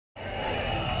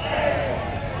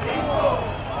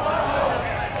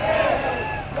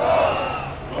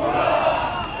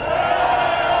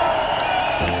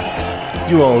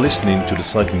You are listening to the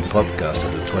cycling podcast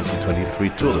of the 2023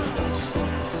 Tour de France.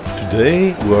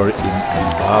 Today we are in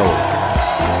Bilbao.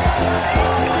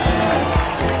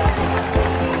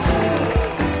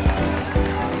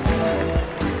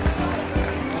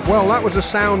 Well, that was the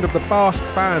sound of the Basque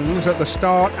fans at the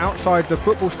start outside the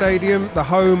football stadium, the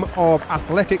home of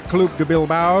Athletic Club de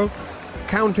Bilbao,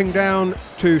 counting down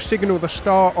to signal the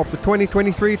start of the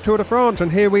 2023 Tour de France.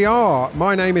 And here we are.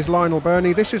 My name is Lionel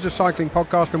Burney. This is the Cycling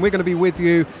Podcast, and we're going to be with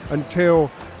you until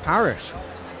Paris.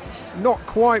 Not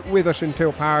quite with us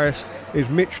until Paris is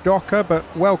Mitch Docker, but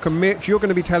welcome, Mitch. You're going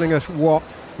to be telling us what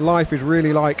life is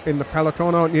really like in the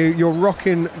peloton, aren't you? You're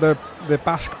rocking the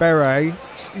Basque beret.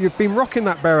 You've been rocking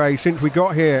that beret since we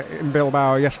got here in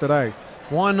Bilbao yesterday.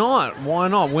 Why not? Why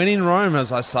not? When in Rome,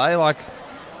 as I say. Like,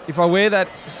 if I wear that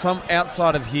some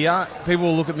outside of here, people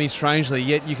will look at me strangely.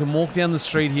 Yet you can walk down the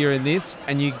street here in this,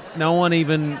 and no one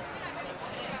even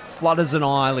flutters an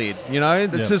eyelid. You know,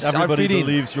 it's just everybody I fit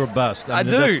believes you're Basque. I do.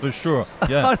 That's for sure.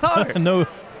 Yeah, I know.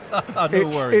 No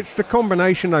worries. It's the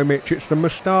combination, though, Mitch. It's the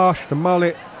moustache, the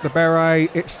mullet, the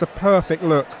beret. It's the perfect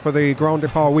look for the Grand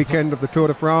Depart weekend of the Tour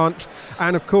de France.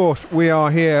 And, of course, we are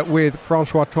here with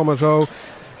Francois Thomazeau,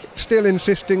 still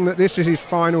insisting that this is his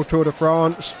final Tour de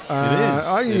France.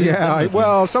 It is.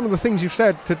 Well, some of the things you've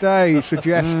said today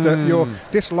suggest that your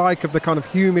dislike of the kind of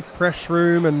humid press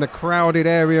room and the crowded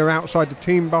area outside the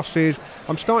team buses.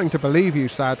 I'm starting to believe you,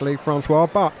 sadly, Francois,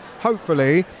 but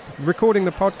hopefully recording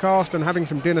the podcast and having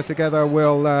some dinner together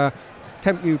will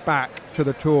tempt you back to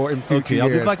the tour in future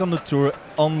years. I'll be back on the tour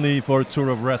only for a tour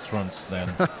of restaurants then.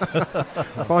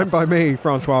 Fine by me,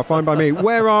 Francois, fine by me.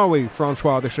 Where are we,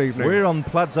 Francois, this evening? We're on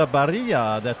Plaza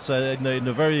Barilla, that's in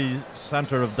the very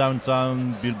center of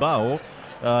downtown Bilbao.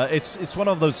 It's one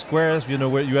of those squares, you know,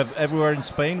 where you have everywhere in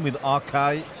Spain with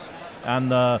arcades and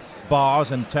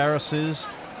bars and terraces.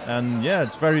 And yeah,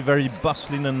 it's very, very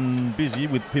bustling and busy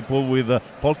with people with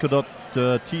polka dot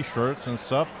t-shirts and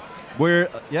stuff. We're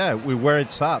where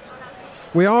it's at.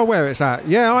 We are where it's at.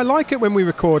 Yeah, I like it when we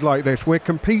record like this. We're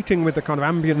competing with the kind of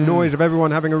ambient noise of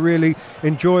everyone having a really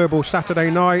enjoyable Saturday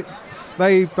night.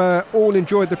 They've all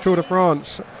enjoyed the Tour de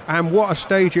France, and what a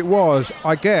stage it was.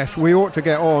 I guess we ought to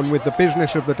get on with the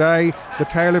business of the day, the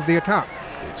tale of the attack.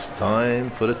 It's time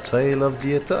for the tale of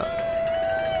the attack.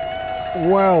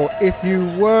 Well, if you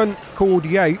weren't called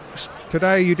Yates,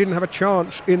 today you didn't have a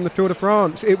chance in the Tour de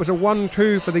France. It was a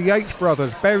 1-2 for the Yates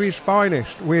brothers, Berry's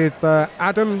finest, with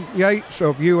Adam Yates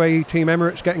of UAE Team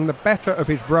Emirates getting the better of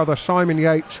his brother Simon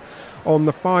Yates on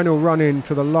the final run in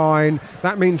to the line.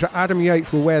 That means that Adam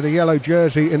Yates will wear the yellow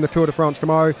jersey in the Tour de France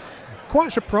tomorrow.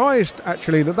 Quite surprised,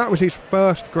 actually, that was his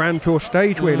first Grand Tour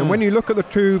stage win. And when you look at the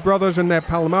two brothers and their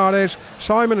palmares,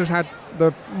 Simon has had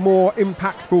the more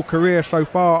impactful career so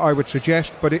far, I would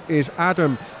suggest, but it is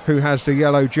Adam who has the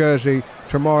yellow jersey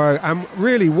tomorrow. And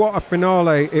really, what a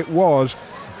finale it was.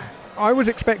 I was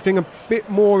expecting a bit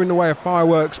more in the way of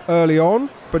fireworks early on,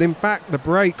 but in fact, the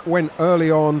break went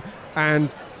early on and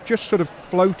just sort of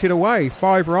floated away.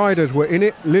 5 riders were in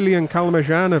it: Lilian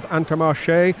Calmejean of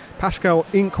Intermarché, Pascal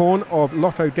Inkhorn of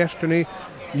Lotto Destiny,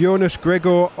 Jonas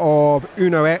Gregor of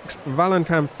Uno X,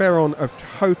 Valentin Ferron of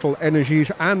Total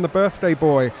Energies, and the birthday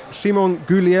boy, Simon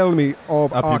Guglielmi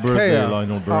of Arkea. Happy birthday,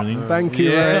 Lionel Burney. Thank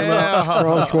you very much,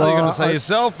 Francois. You're going to say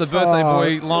yourself, the birthday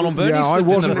boy, Lionel Burney. Yeah, I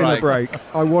wasn't in the break.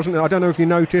 I don't know if you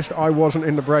noticed, I wasn't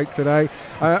in the break today.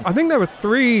 I think there were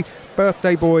 3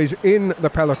 birthday boys in the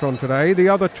peloton today. The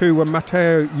other 2 were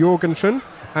Matteo Jorgensen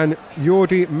and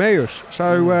Jordi Meus.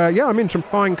 So, I'm in some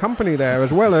fine company there,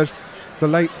 as well as the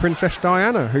late Princess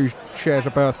Diana, who shares a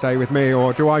birthday with me,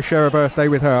 or do I share a birthday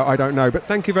with her? I don't know. But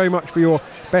thank you very much for your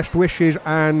best wishes.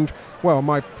 And, well,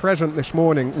 my present this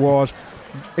morning was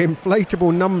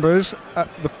inflatable numbers at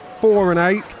the 4 and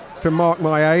 8 to mark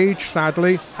my age,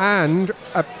 sadly, and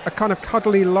a kind of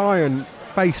cuddly lion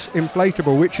face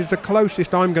inflatable, which is the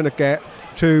closest I'm going to get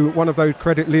to one of those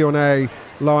Credit Lyonnais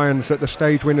lions that the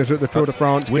stage winners at the Tour de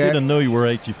France We get. didn't know you were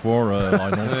 84,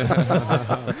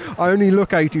 Lionel. I only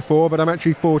look 84, but I'm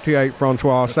actually 48,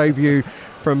 Francois. I'll save you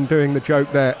from doing the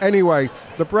joke there. Anyway,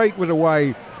 the break was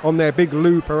away on their big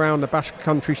loop around the Basque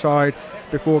countryside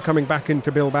before coming back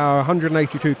into Bilbao,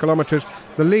 182 kilometres.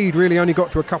 The lead really only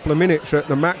got to a couple of minutes at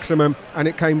the maximum, and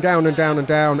it came down and down and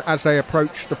down as they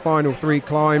approached the final 3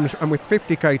 climbs. And with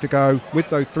 50k to go, with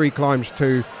those 3 climbs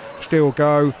to still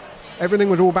go, everything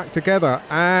was all back together.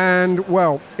 And,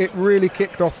 well, it really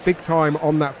kicked off big time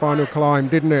on that final climb,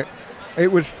 didn't it?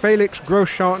 It was Felix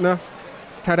Großschartner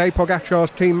Tadej Pogacar's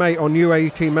teammate on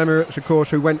UAE Team Emirates, of course,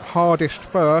 who went hardest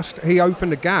first, he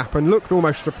opened a gap and looked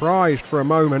almost surprised for a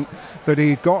moment that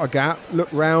he'd got a gap,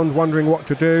 looked round wondering what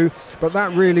to do, but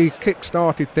that really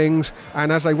kick-started things,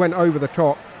 and as they went over the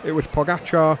top, it was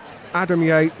Pogacar, Adam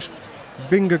Yates,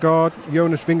 Vingegaard,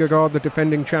 Jonas Vingegaard, the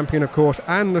defending champion, of course,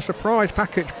 and the surprise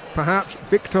package, perhaps,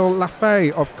 Victor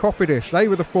Lafay of Cofidis. They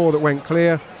were the four that went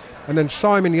clear, and then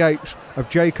Simon Yates of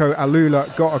Jayco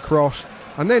Alula got across.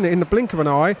 And then in the blink of an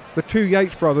eye, the two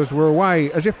Yates brothers were away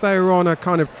as if they were on a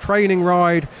kind of training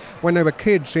ride when they were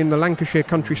kids in the Lancashire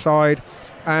countryside.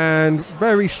 And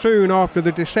very soon after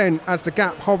the descent, as the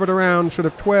gap hovered around sort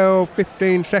of 12,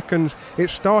 15 seconds, it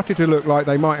started to look like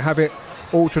they might have it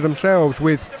all to themselves,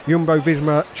 with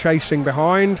Jumbo-Visma chasing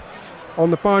behind.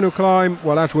 On the final climb,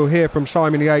 well, as we'll hear from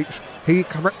Simon Yates, he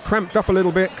cramped up a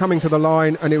little bit coming to the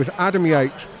line, and it was Adam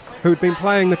Yates, who'd been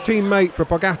playing the teammate for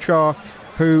Pogacar,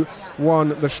 who won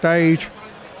the stage.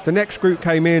 The next group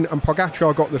came in and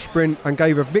Pogacar got the sprint and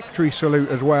gave a victory salute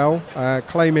as well,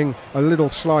 claiming a little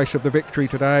slice of the victory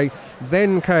today.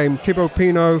 Then came Thibaut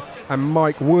Pinot and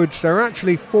Mike Woods. There are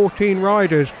actually 14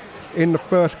 riders in the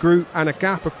first group and a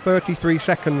gap of 33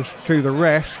 seconds to the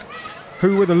rest.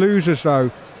 Who were the losers though?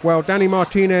 Well, Danny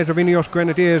Martinez of Ineos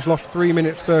Grenadiers lost 3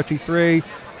 minutes 33,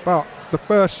 but the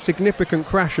first significant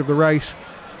crash of the race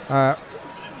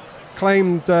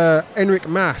claimed Enric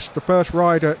Mas, the first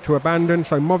rider to abandon,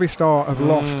 so Movistar have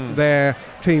lost their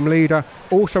team leader.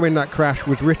 Also in that crash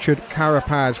was Richard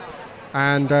Carapaz,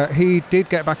 and he did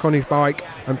get back on his bike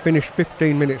and finished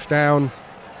 15 minutes down.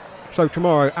 So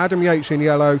tomorrow, Adam Yates in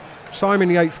yellow,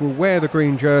 Simon Yates will wear the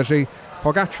green jersey,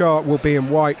 Pogacar will be in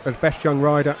white as best young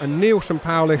rider, and Nielsen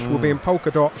Paulis will be in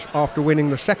polka dots after winning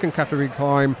the second category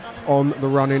climb on the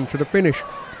run into the finish.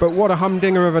 But what a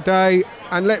humdinger of a day,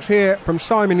 and let's hear from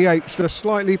Simon Yates, the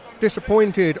slightly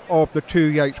disappointed of the two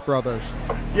Yates brothers.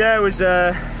 Yeah, it was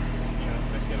a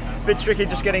bit tricky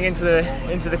just getting into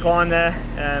the climb there.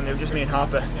 It was just me and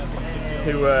Harper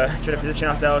who were trying to position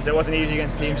ourselves. It wasn't easy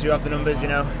against teams who have the numbers, you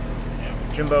know.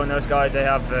 Jumbo and those guys, they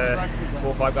have 4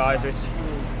 or 5 guys, so it's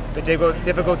a bit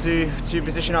difficult to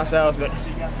position ourselves, but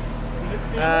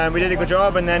we did a good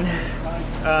job. And then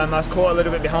I was caught a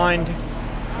little bit behind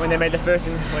when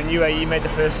UAE made the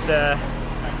first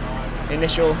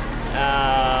initial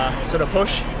sort of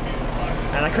push,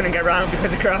 and I couldn't get round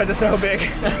because the crowds are so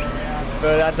big.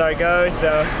 But that's how it goes.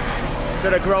 So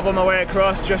sort of grovel my way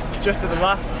across just at the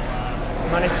last.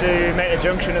 Managed to make the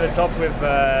junction at the top with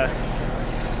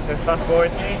those fast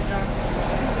boys,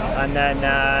 and then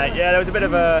there was a bit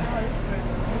of a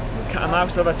cat and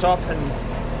mouse over top, and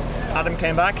Adam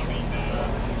came back.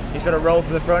 He sort of rolled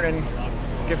to the front and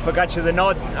give Pogacar the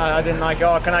nod, as in like,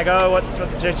 oh, can I go? What's the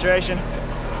situation?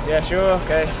 Yeah, sure,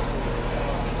 okay.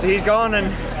 So he's gone, and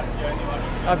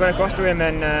I've gone across to him,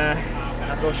 and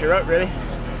that's all she wrote, really.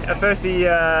 At first,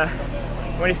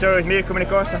 when he saw it was me coming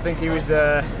across, I think he was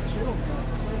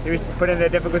put in a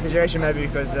difficult situation maybe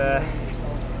because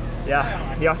he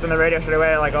asked on the radio straight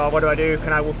away, like, oh, what do I do?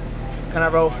 Can I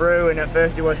roll through? And at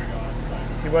first he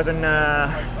wasn't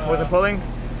pulling.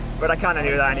 But I kind of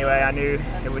knew that anyway. I knew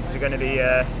it was going to be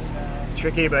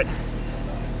tricky, but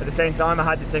at the same time, I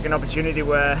had to take an opportunity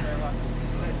where,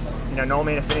 you know,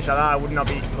 normally in a finish like that, I would not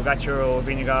beat Pogacar or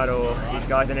Vingegaard or these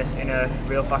guys in a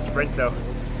real fast sprint. So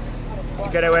to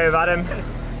get away with Adam,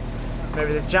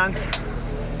 maybe there's a chance.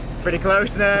 Pretty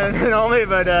close normally,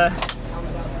 but I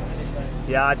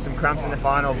had some cramps in the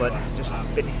final, but just a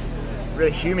bit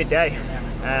really humid day.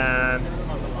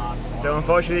 So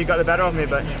unfortunately, he got the better of me,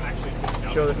 but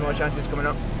I'm sure there's more chances coming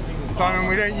up. Simon,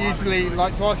 we don't usually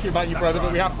like to ask you about your brother,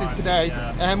 but we have to today.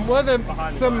 Were there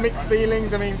some mixed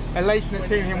feelings? I mean, elation at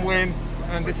seeing him win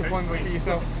and disappointment for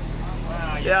yourself?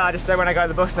 Yeah, I just said when I got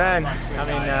the bus then, I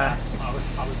mean,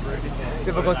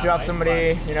 difficult to have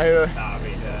somebody, you know,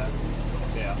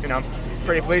 who, you know, I'm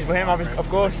pretty pleased with him, of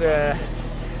course.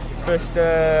 His first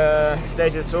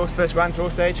stage of the tour, first Grand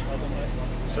Tour stage.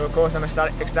 So of course I'm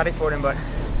ecstatic for him, but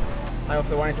I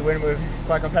also wanted to win. We were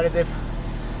quite competitive.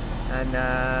 And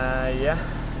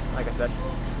like I said,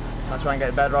 I'll try and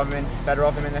get better of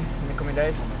him in the coming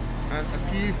days. And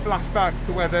a few flashbacks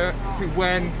to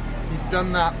when you've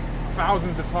done that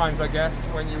thousands of times, I guess,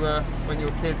 when you were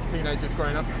kids, teenagers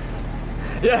growing up.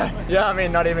 Yeah. I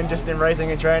mean, not even just in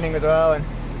racing and training as well. And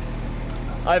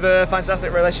I have a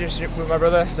fantastic relationship with my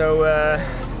brother, so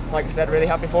like I said, really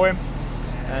happy for him.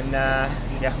 And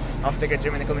I'll stick it to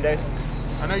him in the coming days.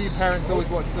 I know your parents always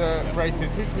watch the races.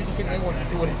 Who do you think they wanted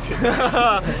to win it to?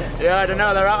 Yeah, I don't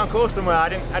know. They're out on course somewhere. I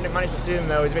didn't manage to see them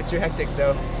though. It was a bit too hectic.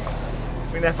 So I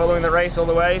think they're following the race all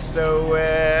the way. So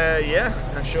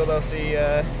I'm sure they'll see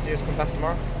us come past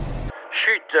tomorrow.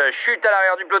 Chute chute à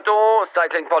l'arrière du peloton,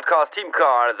 cycling podcast team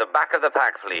car at the back of the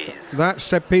pack, please. That's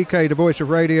Seb Piquet, the voice of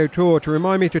Radio Tour, to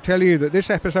remind me to tell you that this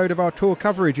episode of our tour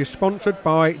coverage is sponsored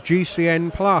by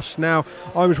GCN Plus. Now,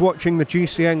 I was watching the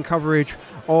GCN coverage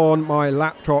on my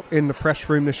laptop in the press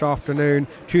room this afternoon,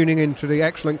 tuning into the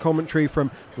excellent commentary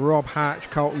from Rob Hatch,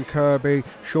 Carlton Kirby,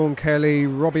 Sean Kelly,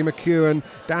 Robbie McEwen,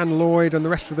 Dan Lloyd and the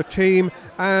rest of the team,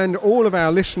 and all of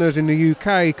our listeners in the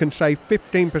UK can save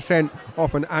 15%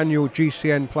 off an annual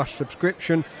GCN Plus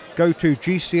subscription. Go to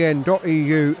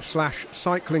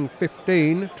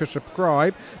gcn.eu/cycling15 to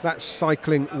subscribe. That's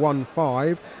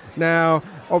cycling15. Now,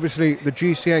 obviously, the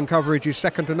GCN coverage is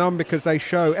second to none because they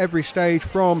show every stage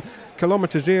from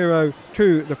kilometre zero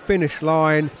to the finish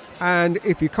line, and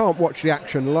if you can't watch the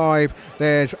action live,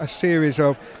 there's a series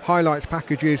of highlights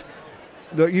packages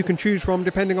that you can choose from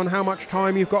depending on how much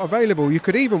time you've got available. You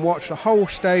could even watch the whole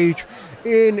stage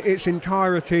in its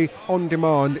entirety on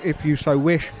demand if you so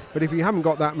wish, but if you haven't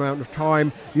got that amount of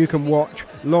time, you can watch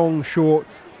long, short,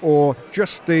 or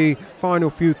just the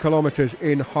final few kilometres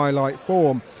in highlight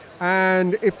form.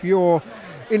 And if you're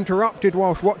interrupted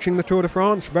whilst watching the Tour de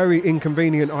France, very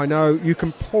inconvenient, I know, you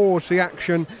can pause the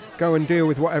action, go and deal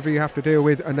with whatever you have to deal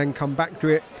with, and then come back to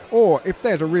it. Or if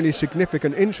there's a really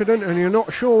significant incident and you're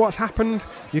not sure what's happened,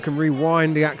 you can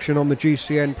rewind the action on the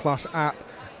GCN Plus app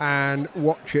and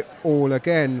watch it all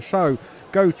again. So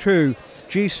go to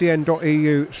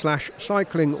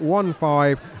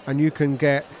gcn.eu/cycling15 and you can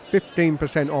get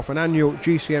 15% off an annual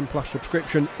GCN Plus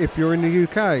subscription if you're in the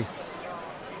UK.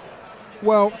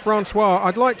 Well, Francois,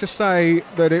 I'd like to say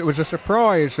that it was a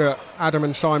surprise that Adam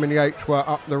and Simon Yates were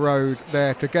up the road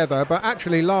there together, but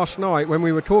actually last night when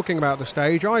we were talking about the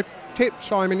stage, I tipped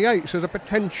Simon Yates as a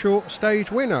potential stage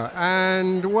winner,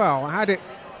 and well, had it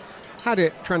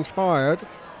transpired,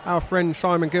 our friend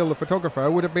Simon Gill, the photographer,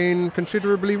 would have been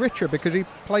considerably richer because he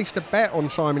placed a bet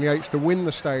on Simon Yates to win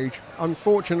the stage.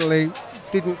 Unfortunately,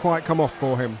 didn't quite come off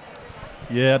for him.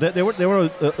 Yeah, there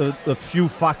were a few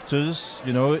factors,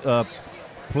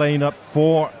 playing up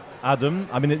for Adam.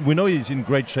 I mean, we know he's in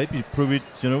great shape. He proved it,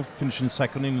 finishing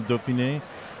second in the Dauphiné.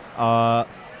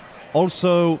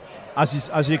 Also,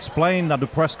 as he explained at the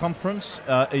press conference,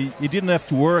 he didn't have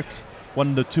to work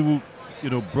when the two,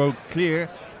 broke clear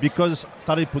because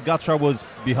Tadej Pogačar was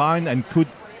behind and could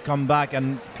come back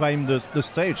and claim the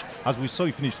stage. As we saw,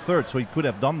 he finished third, so he could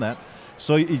have done that.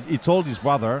 So he told his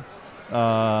brother,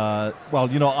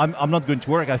 I'm not going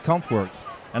to work. I can't work.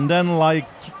 And then,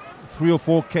 3 or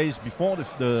 4 Ks before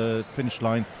the finish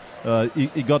line,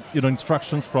 he got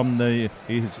instructions from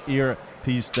his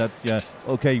earpiece that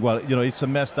it's a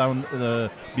mess down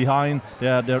behind.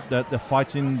 They're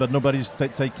fighting, but nobody's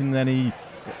taking any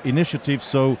initiative.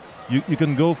 So you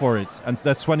can go for it. And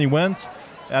that's when he went.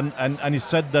 And he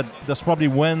said that that's probably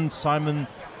when Simon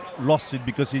lost it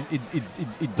because he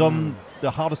done the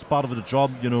hardest part of the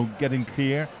job, getting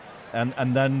clear.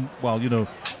 And then,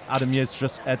 Adam Yates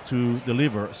just had to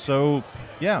deliver. So,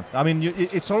 yeah, I mean,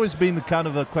 it's always been the kind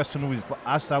of a question we've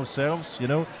asked ourselves,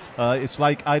 It's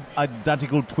like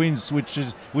identical twins,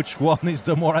 which one is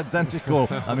the more identical?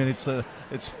 I mean, it's a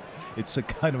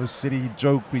kind of a silly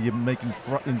joke we make in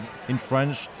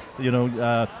French,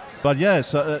 But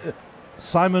yes,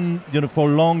 Simon, for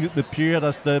long the period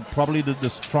as probably the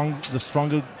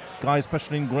stronger guy,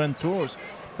 especially in Grand Tours,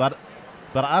 But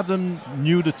Adam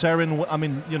knew the terrain. I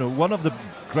mean, one of the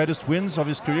greatest wins of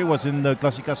his career was in the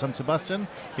Classica San Sebastian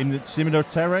in similar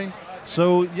terrain.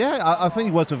 So, yeah, I think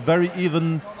it was a very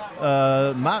even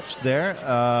match there.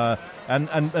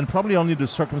 And probably only the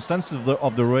circumstances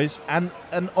of the race and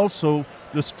also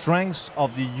the strengths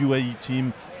of the UAE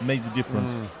team made the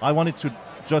difference. I wanted to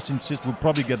just insist, we'll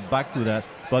probably get back to that.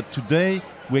 But today,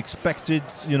 we expected,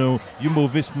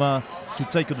 Jumbo-Visma to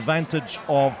take advantage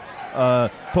of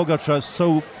Pogačar's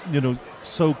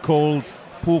so-called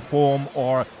poor form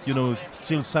or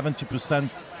still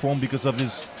 70% form because of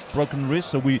his broken wrist.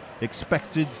 So we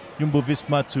expected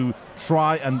Jumbo-Visma to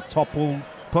try and topple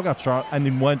Pogačar, and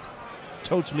it went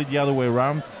totally the other way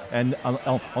around. And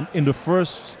in the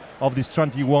first of these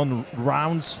 21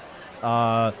 rounds,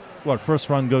 first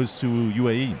round goes to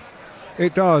UAE.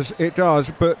 It does.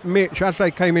 But Mitch, as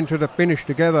they came into the finish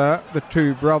together, the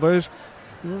two brothers,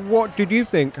 what did you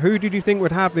think? Who did you think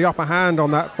would have the upper hand on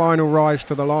that final rise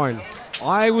to the line?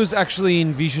 I was actually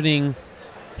envisioning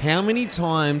how many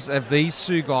times have these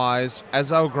two guys, as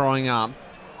they were growing up,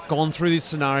 gone through this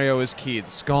scenario as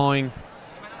kids, going,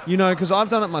 because I've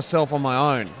done it myself on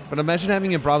my own, but imagine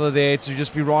having a brother there to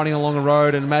just be riding along a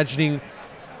road and imagine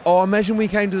we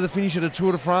came to the finish at a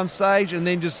Tour de France stage and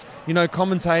then just,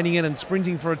 commentating it and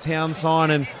sprinting for a town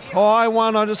sign and, I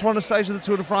won, I just won a stage of the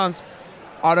Tour de France.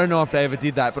 I don't know if they ever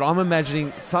did that, but I'm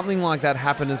imagining something like that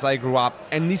happened as they grew up,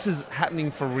 and this is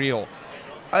happening for real.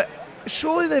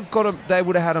 Surely they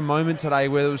would have had a moment today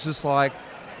where it was just like,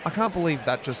 I can't believe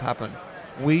that just happened.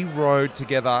 We rode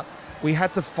together. We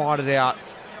had to fight it out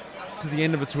to the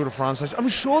end of a Tour de France stage. I'm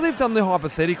sure they've done the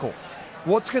hypothetical.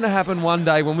 What's going to happen one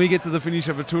day when we get to the finish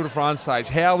of a Tour de France stage?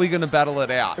 How are we going to battle it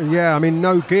out? Yeah, I mean,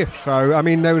 no gifts. So, I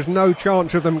mean, there was no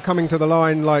chance of them coming to the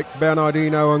line like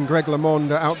Bernardino and Greg LeMond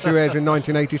at Alpe d'Huez in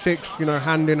 1986,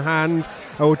 hand in hand,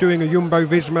 or doing a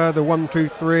Jumbo-Visma, the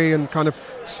 1-2-3, and kind of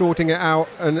sorting it out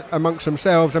amongst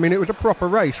themselves. I mean, it was a proper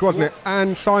race, wasn't it?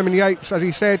 And Simon Yates, as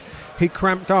he said, he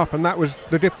cramped up, and that was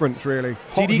the difference, really.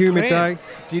 Hot, humid day.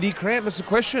 Did he cramp? That's the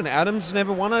question. Adam's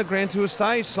never won a Grand Tour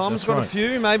stage. Simon's got right. a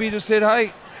few. Maybe he just said,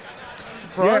 hey,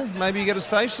 bro, maybe you get a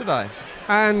stage today.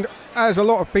 And as a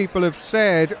lot of people have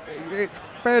said, it's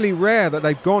fairly rare that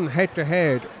they've gone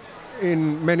head-to-head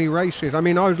in many races. I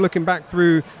mean, I was looking back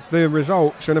through the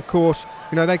results, and of course,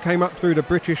 they came up through the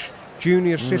British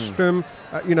junior system.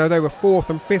 They were 4th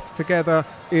and 5th together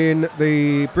in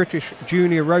the British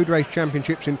Junior Road Race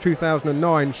Championships in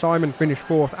 2009. Simon finished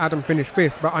 4th, Adam finished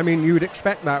 5th. But I mean, you would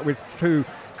expect that with two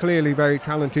clearly very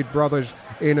talented brothers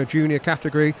in a junior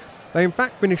category. They in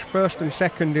fact finished 1st and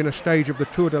 2nd in a stage of the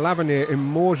Tour de l'Avenir in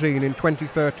Morzine in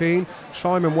 2013.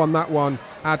 Simon won that one,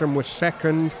 Adam was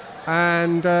 2nd.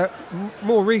 And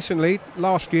more recently,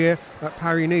 last year at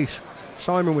Paris-Nice,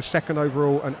 Simon was 2nd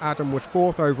overall and Adam was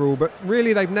 4th overall, but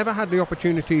really they've never had the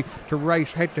opportunity to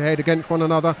race head-to-head against one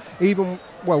another. Even,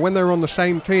 when they were on the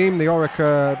same team, the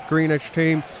Orica Green Edge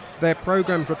team, their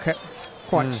programmes were kept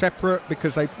quite separate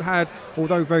because they had,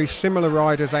 although very similar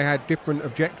riders, they had different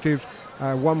objectives.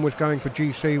 One was going for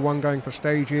GC, one going for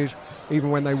stages, even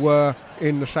when they were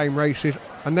in the same races.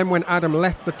 And then when Adam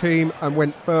left the team and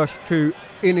went first to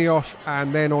Ineos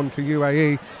and then on to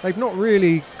UAE, they've not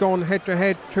really gone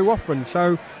head-to-head too often.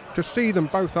 So to see them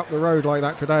both up the road like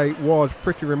that today was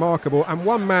pretty remarkable. And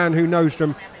one man who knows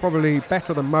them probably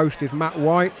better than most is Matt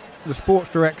White, the sports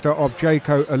director of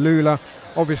Jayco Alula,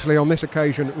 obviously on this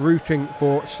occasion rooting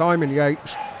for Simon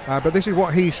Yates. But this is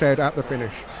what he said at the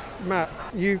finish. Matt,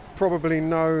 you've probably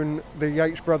known the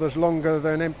Yates brothers longer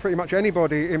than pretty much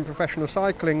anybody in professional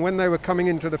cycling. When they were coming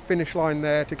into the finish line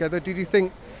there together, did you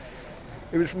think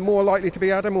it was more likely to be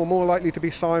Adam or more likely to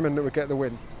be Simon that would get the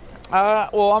win?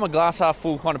 Well, I'm a glass half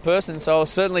full kind of person, so I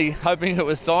was certainly hoping it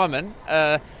was Simon.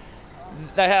 They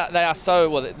are so,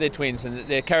 well, they're twins, and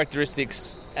their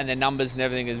characteristics and their numbers and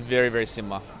everything is very, very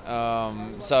similar.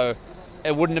 So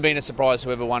it wouldn't have been a surprise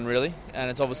whoever won, really.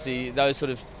 And it's obviously those sort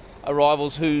of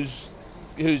rivals who's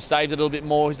saved a little bit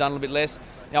more, who's done a little bit less.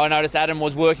 Now, I noticed Adam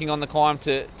was working on the climb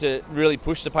to really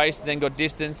push the pace, then got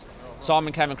distance.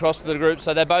 Simon came across to the group,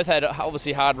 so they both had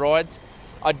obviously hard rides.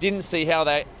 I didn't see how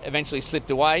they eventually slipped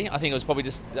away. I think it was probably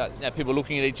just people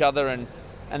looking at each other, and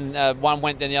one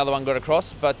went, then the other one got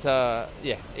across. But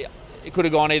it could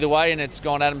have gone either way, and it's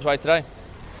gone Adam's way today.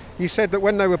 You said that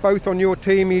when they were both on your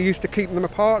team, you used to keep them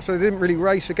apart, so they didn't really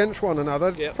race against one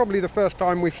another. Yep. Probably the first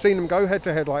time we've seen them go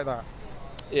head-to-head like that.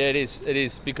 Yeah, it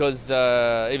is because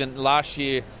even last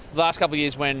year, the last couple of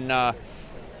years when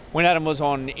Adam was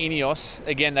on Ineos,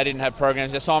 again, they didn't have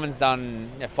programs. Simon's done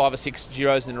 5 or 6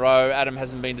 Giros in a row. Adam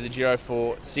hasn't been to the Giro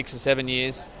for 6 or 7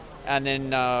 years. And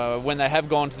then when they have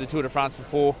gone to the Tour de France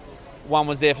before, one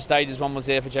was there for stages, one was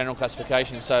there for general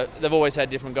classification. So they've always had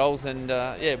different goals, and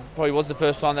probably was the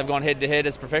first time they've gone head-to-head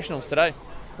as professionals today.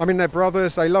 I mean, they're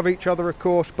brothers, they love each other, of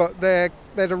course, but there's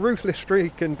a ruthless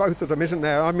streak in both of them, isn't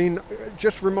there? I mean,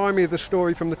 just remind me of the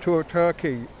story from the Tour of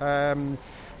Turkey. Do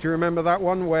you remember that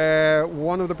one where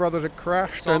one of the brothers had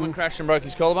crashed? Simon crashed and broke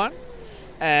his collarbone,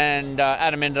 and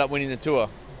Adam ended up winning the Tour.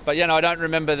 But I don't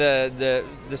remember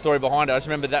the story behind it. I just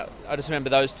remember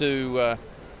those two.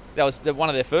 That was one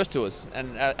of their first tours,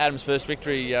 and Adam's first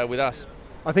victory with us.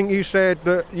 I think you said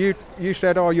that you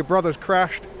said, "Oh, your brother's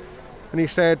crashed," and he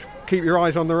said, "Keep your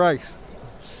eyes on the race."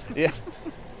 Yeah.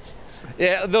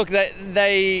 Look,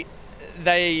 they.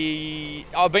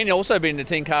 I've also been in a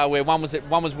team car where one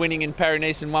was winning in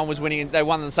Paris-Nice and one was winning. They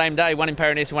won on the same day, one in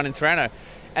Paris-Nice and one in Tirano.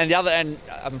 And the other, and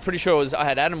I'm pretty sure I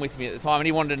had Adam with me at the time, and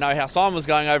he wanted to know how Simon was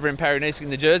going over in Paris-Nice in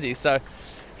the jersey. So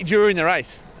during the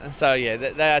race. So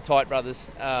they are tight brothers,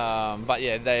 but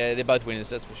they're both winners,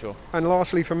 that's for sure. And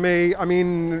lastly for me, I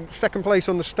mean, second place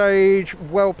on the stage,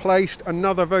 well placed,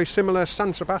 another very similar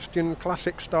San Sebastian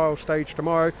classic style stage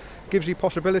tomorrow. Gives you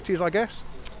possibilities, I guess?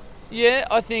 Yeah,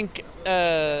 I think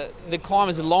the climb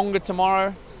is longer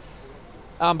tomorrow,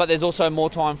 but there's also more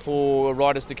time for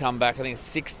riders to come back. I think it's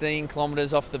 16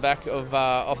 kilometres off the back of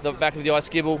the ice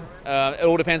skibble. It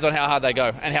all depends on how hard they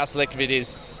go and how selective it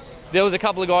is. there was a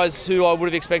couple of guys who I would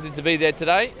have expected to be there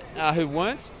today who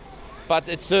weren't, but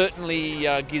it certainly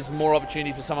gives more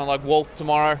opportunity for someone like Walt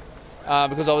tomorrow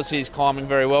because obviously he's climbing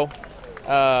very well.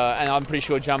 And I'm pretty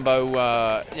sure Jumbo,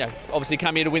 obviously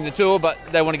come here to win the Tour, but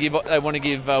they want to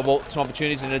give Walt some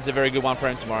opportunities, and it's a very good one for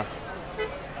him tomorrow.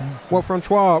 Well,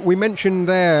 Francois, we mentioned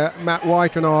there, Matt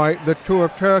White and I, the Tour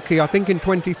of Turkey, I think in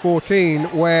 2014,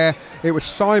 where it was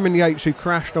Simon Yates who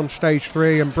crashed on stage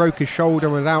 3 and broke his shoulder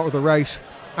and was out of the race.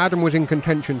 Adam was in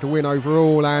contention to win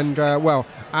overall, and,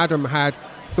 Adam had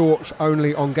thoughts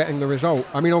only on getting the result.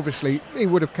 I mean, obviously, he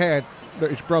would have cared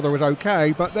that his brother was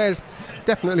okay, but there's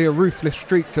definitely a ruthless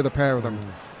streak to the pair of them.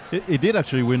 He did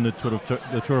actually win the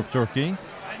Tour of Turkey,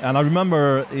 and I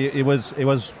remember it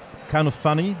was kind of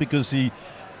funny because he...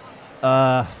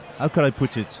 how can I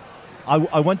put it?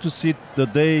 I went to see it the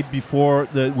day before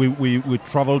we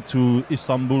traveled to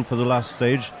Istanbul for the last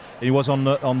stage. He was on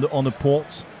the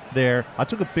port there. I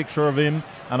took a picture of him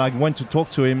and I went to talk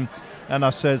to him, and I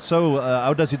said, "So,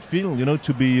 how does it feel,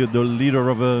 to be the leader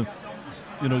of a,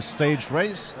 stage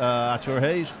race at your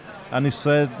age?" And he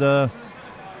said,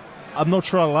 "I'm not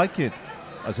sure I like it."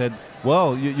 I said,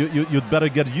 "Well, you'd better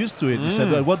get used to it." He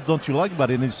said, "Well, what don't you like about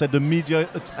it?" And he said, "The media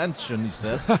attention," he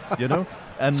said,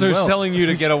 And so he's telling you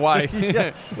to get away.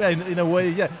 Yeah, in a way,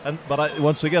 yeah. But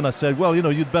once again, I said, "Well,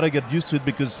 you'd better get used to it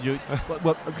because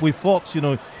we thought,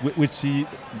 we'd see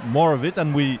more of it,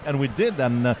 and we did."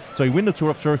 And so he won the Tour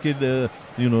of Turkey,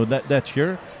 that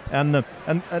year. And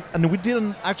we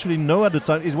didn't actually know at the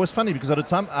time. It was funny because at the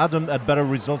time Adam had better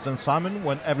results than Simon,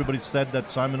 when everybody said that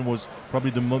Simon was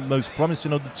probably the most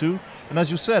promising of the two. And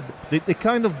as you said, they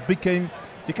kind of became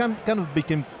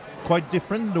quite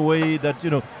different in the way that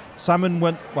Simon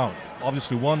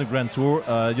obviously won the Grand Tour,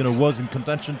 was in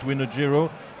contention to win the Giro,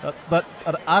 but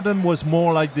Adam was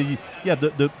more like the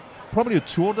probably a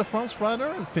Tour de France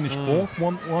rider, finished fourth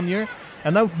one year,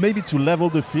 and now maybe to level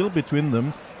the field between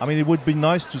them. I mean, it would be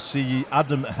nice to see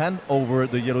Adam hand over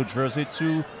the yellow jersey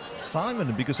to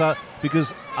Simon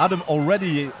because Adam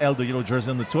already held the yellow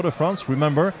jersey in the Tour de France.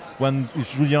 Remember when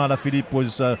Julien Alaphilippe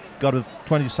was got a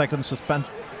 20-second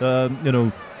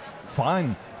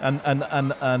fine, and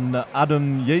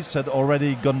Adam Yates had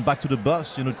already gone back to the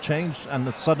bus, changed,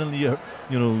 and suddenly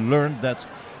learned that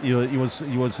he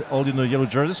was holding the yellow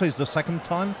jersey. So it's the second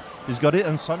time he's got it,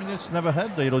 and Simon Yates never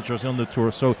had the yellow jersey on the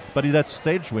Tour. So, but he had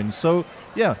stage win. So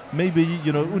yeah, maybe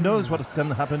who knows what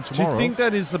can happen tomorrow. Do you think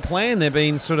that is the plan? They've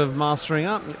been sort of mustering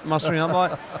up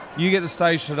like, you get the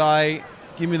stage today,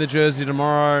 give me the jersey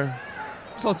tomorrow.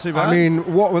 It's not too bad. I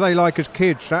mean, what were they like as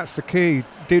kids? That's the key.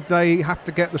 Did they have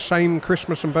to get the same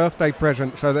Christmas and birthday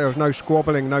present so there was no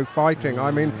squabbling, no fighting?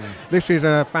 I mean, this is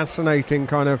a fascinating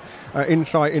kind of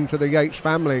insight into the Yates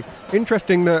family.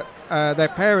 Interesting that their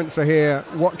parents are here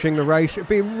watching the race. It'd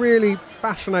be really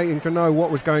fascinating to know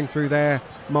what was going through their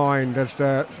mind as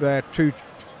their two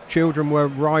children were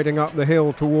riding up the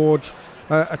hill towards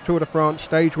a Tour de France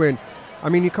stage win. I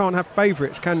mean, you can't have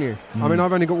favourites, can you? I mean,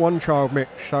 I've only got one child, Mitch,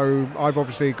 so I've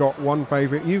obviously got one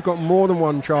favourite. You've got more than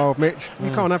one child, Mitch.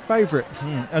 You can't have favourites.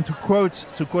 And to quote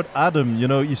Adam,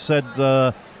 he said,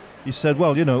 well,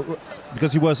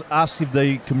 because he was asked if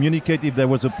they communicated, if there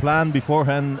was a plan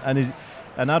beforehand, and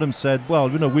Adam said, well,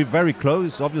 we're very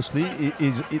close, obviously.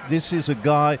 This is a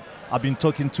guy I've been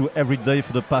talking to every day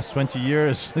for the past 20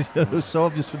 years, so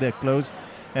obviously they're close.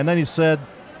 And then he said,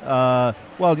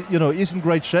 well, he's in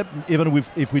great shape, even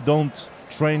if we don't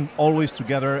train always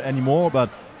together anymore, but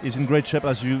he's in great shape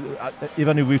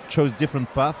even if we chose different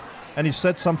paths. And he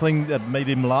said something that made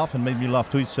him laugh and made me laugh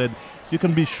too. He said, you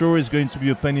can be sure it's going to be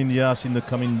a pain in the ass in the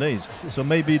coming days. So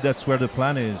maybe that's where the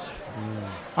plan is.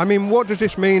 I mean, what does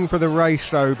this mean for the race,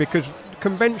 though? Because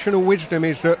conventional wisdom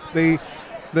is that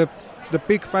the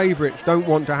big favourites don't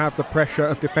want to have the pressure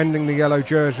of defending the yellow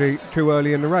jersey too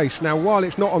early in the race. Now, while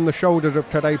it's not on the shoulders of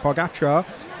Tadej Pogačar,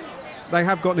 they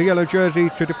have got the yellow jersey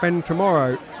to defend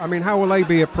tomorrow. I mean, how will they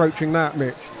be approaching that,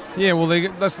 Mitch? Yeah, well,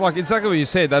 that's like exactly what you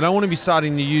said. They don't want to be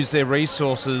starting to use their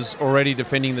resources already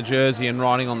defending the jersey and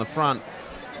riding on the front.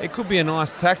 It could be a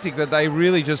nice tactic that they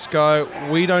really just go,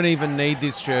 we don't even need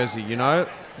this jersey,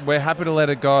 We're happy to let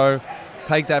it go,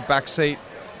 take that back seat.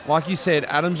 Like you said,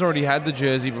 Adam's already had the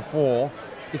jersey before.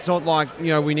 It's not like,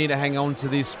 we need to hang on to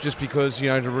this just because,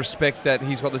 to respect that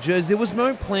he's got the jersey. There was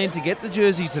no plan to get the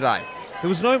jersey today. There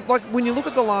was no, when you look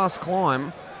at the last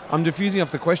climb, I'm diffusing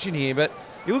off the question here, but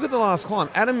you look at the last climb,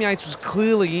 Adam Yates was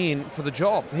clearly in for the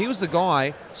job. He was the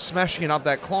guy smashing it up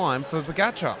that climb for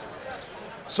Pogačar.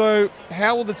 So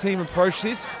how will the team approach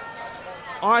this?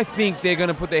 I think they're going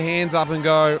to put their hands up and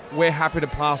go, we're happy to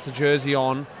pass the jersey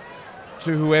on.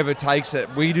 to whoever takes it.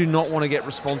 We do not want to get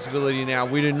responsibility now.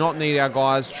 We do not need our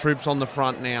guys, troops on the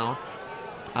front now.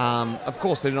 Of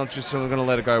course, they're not just going to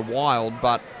let it go wild,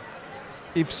 but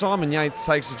if Simon Yates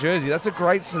takes the jersey, that's a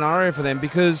great scenario for them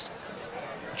because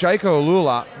Jaco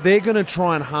Alula, they're going to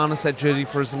try and harness that jersey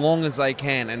for as long as they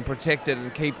can and protect it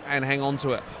and keep and hang on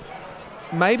to it.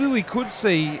 Maybe we could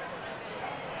see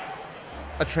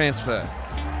a transfer.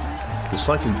 The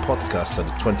cycling podcast at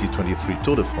the 2023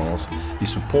 Tour de France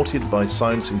is supported by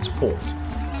Science in Sport.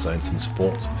 Science in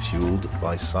Sport, fueled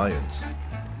by science.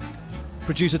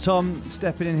 Producer Tom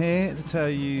stepping in here to tell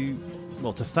you,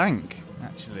 well, to thank,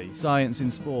 actually, Science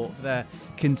in Sport for their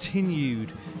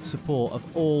continued support of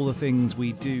all the things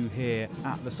we do here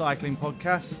at the Cycling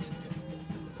Podcast.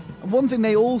 And one thing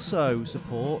they also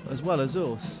support, as well as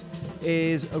us,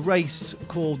 is a race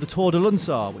called the Tour de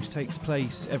Lunsar, which takes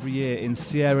place every year in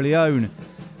Sierra Leone.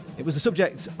 It was the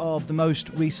subject of the most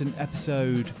recent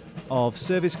episode of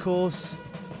Service Course.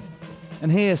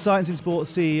 And here, Science in Sport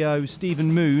CEO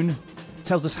Stephen Moon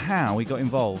tells us how he got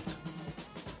involved.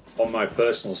 On my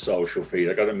personal social feed,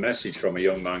 I got a message from a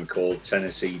young man called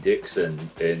Tennessee Dixon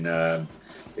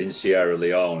in Sierra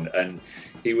Leone, and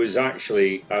he was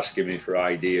actually asking me for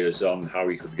ideas on how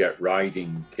he could get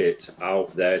riding kit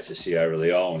out there to Sierra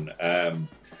Leone. And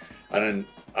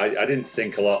I didn't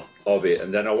think a lot of it.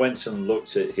 And then I went and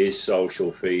looked at his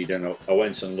social feed, and I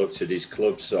went and looked at his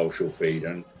club's social feed,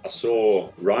 and I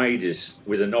saw riders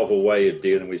with a novel way of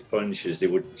dealing with punches. They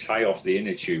would tie off the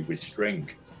inner tube with string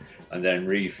and then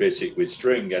refit it with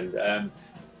string. And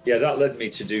that led me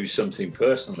to do something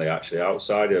personally, actually,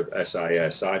 outside of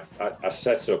SIS. I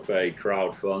set up a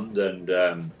crowdfund,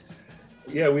 and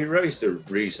we raised a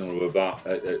reasonable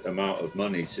amount of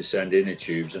money to send inner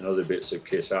tubes and other bits of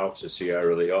kit out to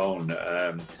Sierra Leone.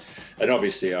 And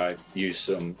obviously, I used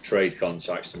some trade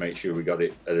contacts to make sure we got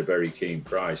it at a very keen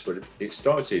price. But it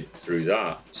started through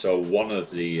that. So one of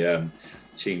the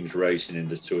teams racing in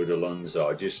the Tour de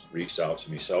Lunsar just reached out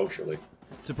to me socially.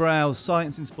 To browse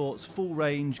Science in Sport's full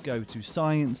range, go to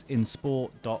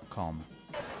scienceinsport.com.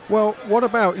 Well, what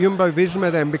about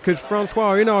Jumbo-Visma then? Because,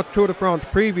 Francois, in our Tour de France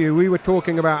preview, we were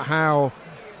talking about how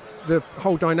the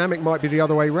whole dynamic might be the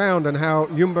other way round and how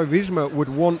Jumbo-Visma would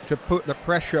want to put the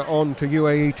pressure on to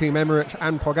UAE Team Emirates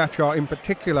and Pogacar in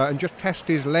particular and just test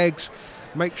his legs,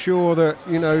 make sure that,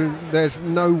 there's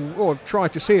or try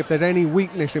to see if there's any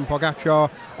weakness in Pogacar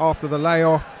after the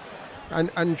layoff.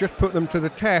 And just put them to the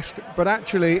test, but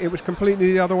actually it was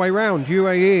completely the other way round.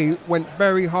 UAE went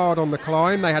very hard on the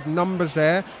climb. They had numbers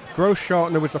there.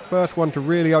 Gross-Schartner was the first one to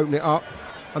really open it up,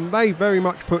 and they very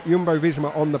much put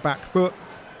Jumbo-Visma on the back foot.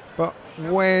 But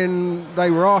when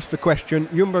they were asked the question,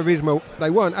 Jumbo-Visma, they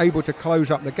weren't able to close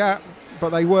up the gap, but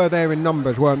they were there in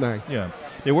numbers, weren't they? Yeah,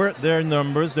 they were there in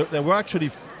numbers. They were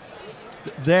actually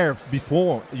there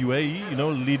before UAE,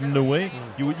 leading the way.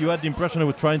 You had the impression they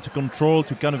were trying to control,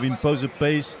 to kind of impose a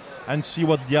pace and see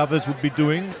what the others would be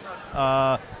doing.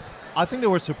 I think they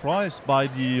were surprised by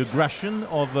the aggression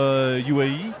of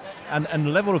UAE and the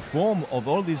level of form of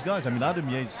all these guys. I mean, Adam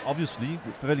Yates, obviously,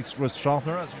 Felix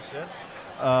Gross-Schartner, as you said.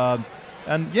 I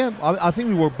think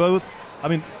we were both. I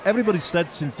mean, everybody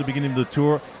said since the beginning of the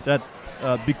Tour that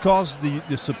because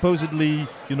the supposedly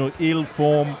ill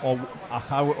form or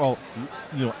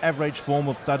average form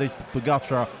of Tadej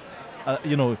Pogacar,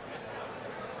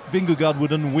 Vingegaard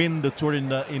wouldn't win the Tour in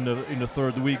the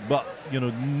third week, but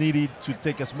needed to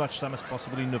take as much time as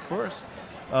possible in the first.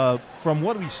 From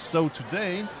what we saw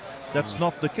today, that's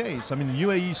not the case. I mean,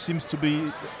 UAE seems to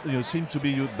be a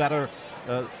better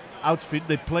outfit.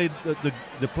 They played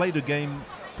the game.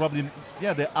 Probably,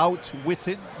 they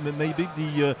outwitted maybe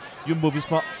the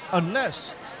Jumbo-Visma,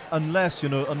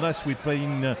 unless we're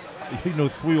playing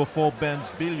 3 or 4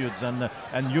 bands billiards and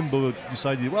Jumbo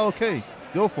decided, well, okay,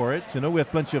 go for it. We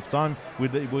have plenty of time.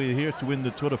 We're here to win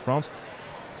the Tour de France.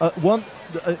 One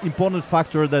important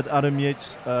factor that Adam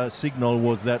Yates signaled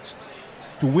was that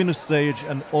to win a stage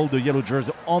and all the yellow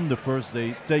jersey on the first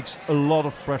day takes a lot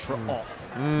of pressure off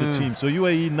the team. So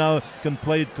UAE now can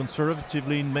play it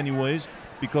conservatively in many ways.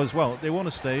 Because, they won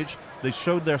a stage, they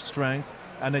showed their strength,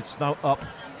 and it's now up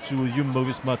to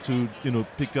Jumbo-Visma to,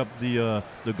 pick up the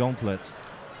gauntlet.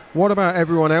 What about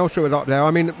everyone else who was up there?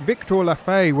 I mean, Victor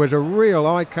Lafay was a real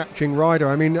eye-catching rider.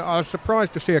 I mean, I was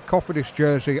surprised to see a Cofidis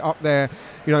jersey up there,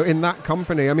 in that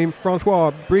company. I mean,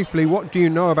 Francois, briefly, what do you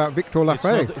know about Victor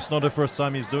Lafay? It's not the first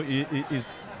time he's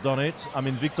done it. I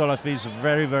mean, Victor Lafay is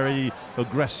very, very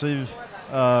aggressive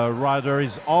rider.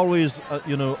 Is always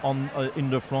in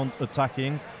the front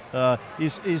attacking.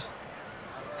 Is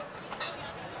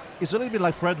a little bit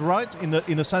like Fred Wright in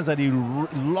the sense that he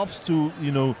loves to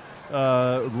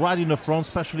right in the front,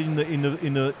 especially in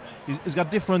the. He's got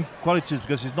different qualities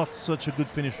because he's not such a good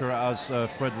finisher as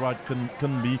Fred Wright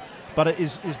can be. But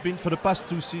he's been, for the past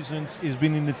 2 seasons, he's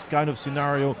been in this kind of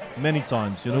scenario many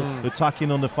times,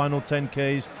 attacking on the final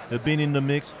 10Ks, been in the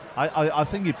mix. I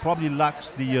think he probably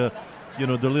lacks the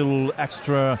little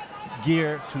extra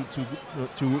gear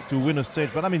to win a stage.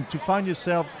 But I mean, to find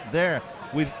yourself there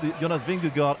with Jonas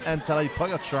Vingegaard and Tadej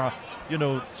Pogačar,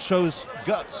 shows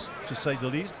guts, to say the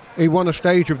least. He won a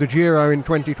stage of the Giro in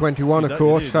 2021, of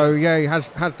course, so yeah, he has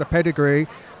the pedigree.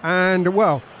 And,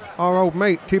 well, our old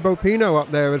mate Thibaut Pinot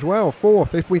up there as well,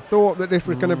 4th. If we thought that this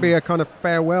was going to be a kind of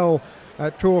farewell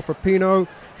tour for Pinot,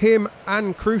 him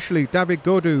and, crucially, David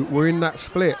Gaudu were in that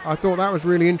split. I thought that was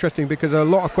really interesting because a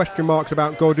lot of question marks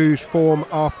about Gaudu's form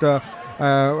after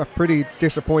a pretty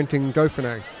disappointing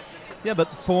Dauphiné. Yeah, but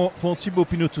for Thibaut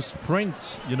Pinot to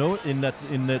sprint, in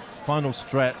that final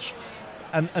stretch,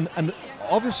 and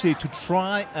obviously to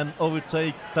try and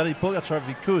overtake Tadej Pogačar if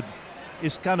he could,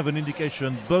 is kind of an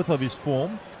indication both of his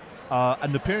form,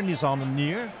 and the Pyrenees are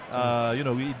near.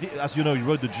 As you know, he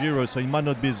rode the Giro, so he might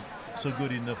not be so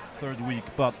good in the 3rd week,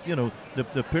 but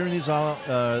the Pyrenees are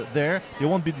there. They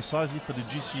won't be decisive for the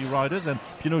GC riders, and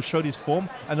Pinot showed his form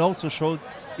and also showed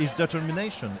his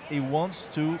determination. He wants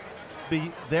to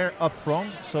be there up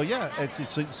front. So yeah,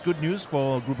 it's good news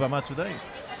for Groupama today.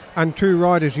 And 2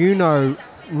 riders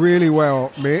really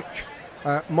well, Mitch.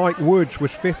 Mike Woods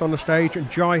was 5th on the stage, and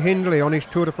Jai Hindley on his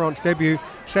Tour de France debut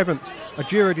 7th. A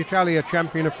Giro d'Italia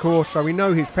champion, of course, so we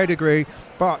know his pedigree,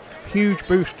 but huge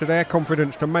boost to their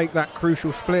confidence to make that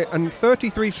crucial split. And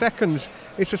 33 seconds,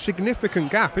 it's a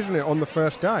significant gap, isn't it, on the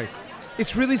first day?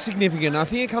 It's really significant. I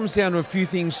think it comes down to a few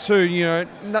things too.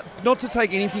 Not to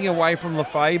take anything away from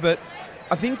Lefay, but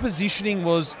I think positioning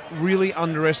was really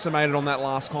underestimated on that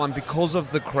last climb because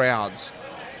of the crowds.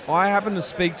 I happened to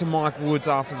speak to Mike Woods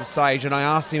after the stage, and I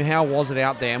asked him how was it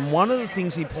out there. And one of the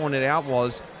things he pointed out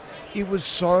was it was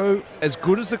so, as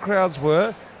good as the crowds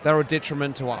were, they were a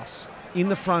detriment to us. In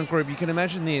the front group, you can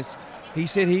imagine this. He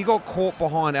said he got caught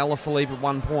behind Alaphilippe at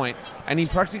one point, and he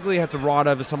practically had to ride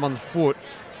over someone's foot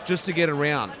just to get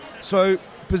around. So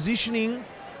positioning,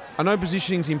 I know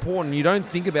positioning's important. You don't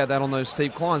think about that on those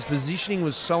steep climbs. Positioning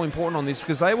was so important on this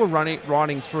because they were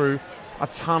riding through a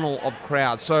tunnel of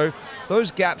crowds. So those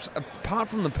gaps, apart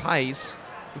from the pace,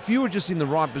 if you were just in the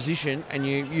right position, and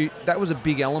you that was a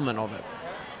big element of it.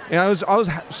 I was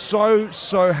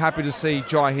so happy to see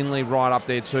Jai Hindley ride up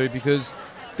there too, because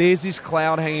there's this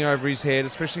cloud hanging over his head,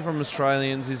 especially from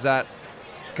Australians, is that,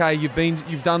 okay,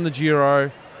 you've done the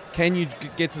Giro, can you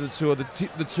get to the Tour?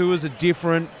 The Tour's a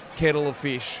different kettle of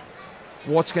fish.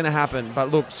 What's going to happen?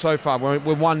 But look, so far we're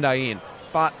one day in,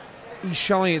 but he's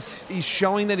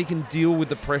showing that he can deal with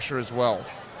the pressure as well.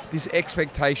 This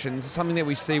expectation, this is something that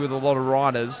we see with a lot of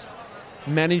riders,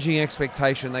 managing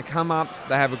expectation. They come up,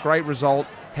 they have a great result.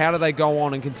 How do they go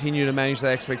on and continue to manage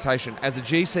that expectation? As a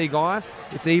GC guy,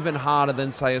 it's even harder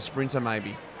than, say, a sprinter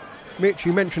maybe. Mitch,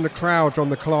 you mentioned the crowds on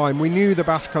the climb. We knew the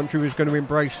Basque Country was going to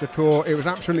embrace the Tour. It was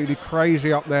absolutely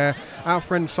crazy up there. Our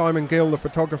friend Simon Gill, the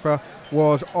photographer,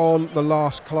 was on the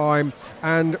last climb,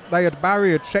 and they had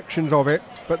barriered sections of it,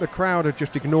 but the crowd had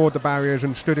just ignored the barriers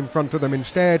and stood in front of them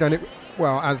instead. And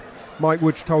as Mike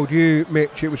Woods told you,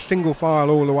 Mitch, it was single file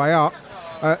all the way up.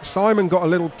 Simon got a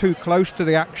little too close to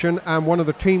the action, and one of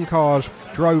the team cars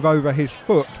drove over his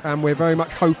foot, and we're very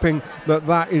much hoping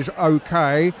that is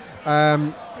okay.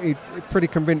 He's pretty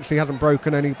convinced he hasn't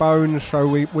broken any bones, so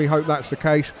we hope that's the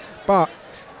case. But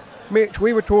Mitch,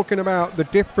 we were talking about the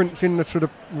difference in the sort of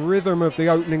rhythm of the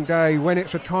opening day when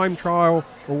it's a time trial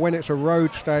or when it's a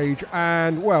road stage.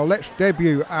 And, well, let's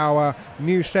debut our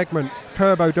new segment,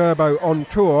 Turbo Durbo on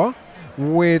Tour,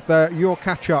 with your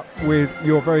catch-up with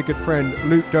your very good friend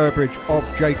Luke Durbridge of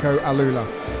Jayco Alula.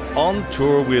 On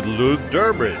Tour with Luke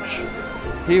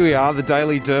Durbridge. Here we are, the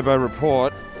Daily Durbo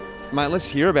Report. Mate, let's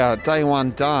hear about it. Day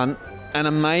 1 done. An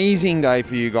amazing day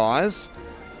for you guys.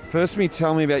 First,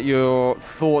 tell me about your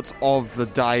thoughts of the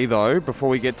day, though, before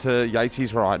we get to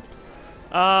Yates's ride.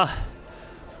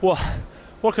 Well,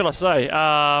 what can I say?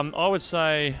 I would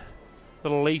say the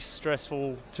least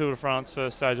stressful Tour de France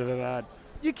first stage I've ever had.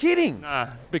 You're kidding? Nah,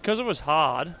 because it was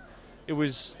hard, it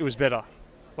was better.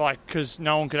 Like, because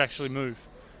no one could actually move.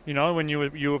 You know, when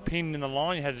you were pinned in the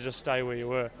line, you had to just stay where you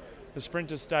were. The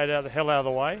sprinters stayed the hell out of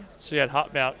the way, so you had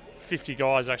about 50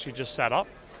 guys actually just sat up.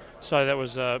 So that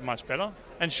was much better.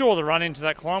 And sure, the run into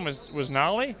that climb was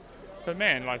gnarly, but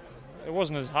man, like, it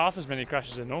wasn't half as many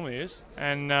crashes as it normally is,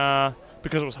 and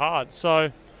because it was hard.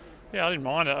 So yeah, I didn't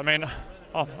mind it. I mean,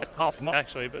 half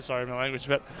actually, but sorry my language,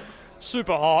 but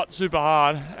super hot, super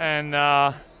hard, and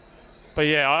But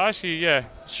yeah,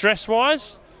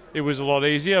 stress-wise, it was a lot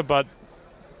easier, but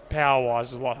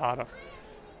power-wise, it was a lot harder.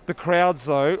 The crowds,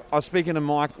 though, I was speaking to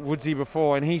Mike Woodsy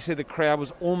before, and he said the crowd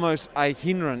was almost a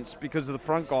hindrance because of the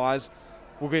front guys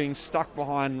were getting stuck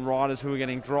behind riders who were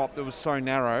getting dropped. It was so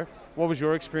narrow. What was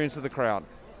your experience of the crowd?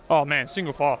 Oh, man,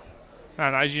 single file.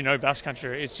 And as you know, Basque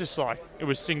Country, it's just like, it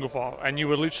was single file, and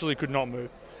you literally could not move.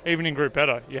 Even in Group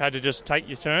Beta, you had to just take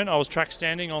your turn. I was track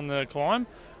standing on the climb,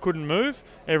 couldn't move.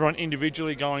 Everyone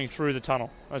individually going through the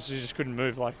tunnel. You just couldn't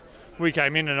move. Like, we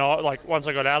came in, and once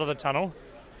I got out of the tunnel,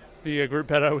 the Group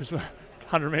Beta was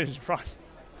 100 metres in front.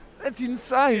 That's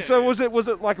insane. Yeah. So was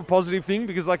it like a positive thing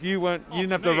because like you didn't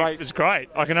have to race? It's great.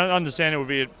 I can understand it would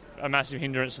be a massive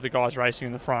hindrance to the guys racing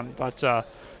in the front, but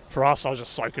for us, I was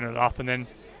just soaking it up, and then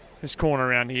this corner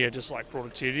around here just like brought a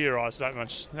tear to your eyes. That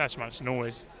much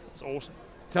noise. It's awesome.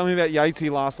 Tell me about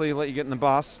Yatesy lastly. Let you get in the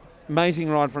bus. Amazing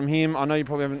ride from him. I know you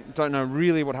probably don't know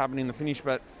really what happened in the finish,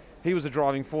 but he was a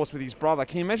driving force with his brother.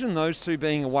 Can you imagine those two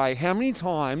being away? How many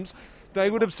times they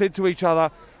would have said to each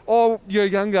other, "Oh, you're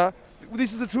younger.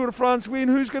 This is a Tour de France win.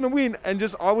 Who's going to win?" And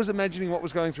I was imagining what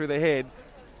was going through their head.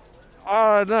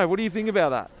 I don't know. What do you think about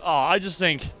that? Oh, I just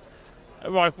think,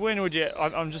 like, when would you?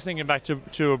 I'm just thinking back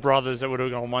to brothers that would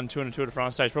have gone 1-2 in a Tour de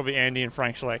France stage. Probably Andy and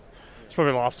Frank Schleck. It's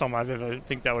probably the last time I've ever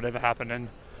think that would ever happen. And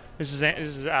this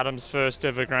is Adam's first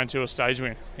ever Grand Tour stage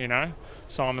win. You know,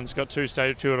 Simon's got 2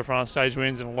 Tour de France stage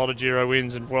wins and a lot of Giro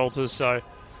wins and Vueltas. So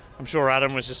I'm sure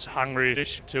Adam was just hungry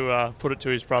to put it to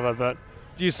his brother. But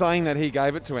you're saying that he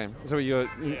gave it to him? So yeah,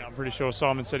 I'm pretty sure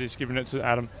Simon said he's given it to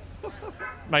Adam.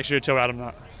 Make sure you tell Adam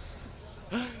that.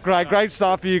 Great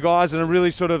start for you guys, and it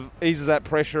really sort of eases that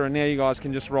pressure, and now you guys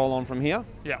can just roll on from here.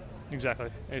 Yeah, exactly.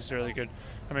 It's really good.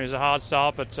 I mean, it was a hard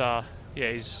start, but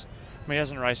he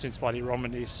hasn't raced since bloody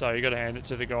Romandy, so you got to hand it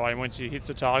to the guy. And once he hits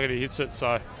the target, he hits it.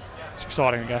 So it's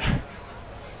exciting to go.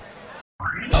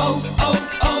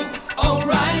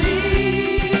 O'Reilly.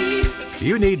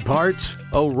 You need parts?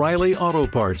 O'Reilly Auto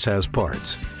Parts has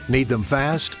parts. Need them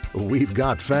fast? We've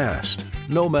got fast.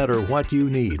 No matter what you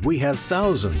need, we have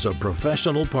thousands of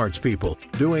professional parts people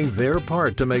doing their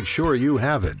part to make sure you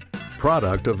have it.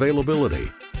 Product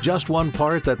availability. Just one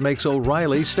part that makes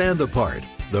O'Reilly stand apart.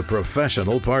 The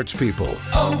professional parts people.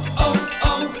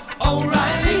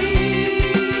 O'Reilly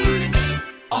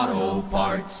Auto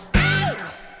Parts.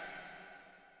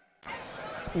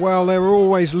 Well, there are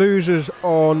always losers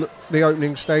on the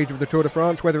opening stage of the Tour de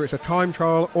France, whether it's a time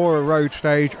trial or a road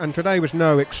stage, and today was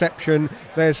no exception.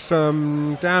 There's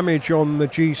some damage on the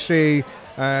GC,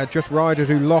 just riders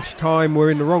who lost time,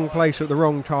 were in the wrong place at the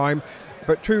wrong time,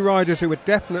 but 2 riders who were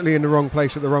definitely in the wrong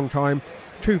place at the wrong time,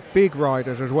 2 big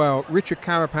riders as well. Richard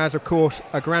Carapaz, of course,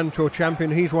 a Grand Tour champion.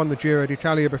 He's won the Giro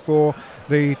d'Italia before,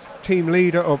 the team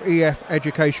leader of EF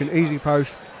Education Easy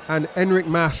Post, and Enric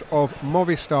Mas of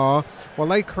Movistar. Well,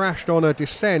 they crashed on a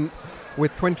descent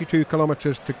with 22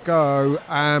 kilometres to go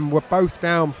and were both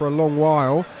down for a long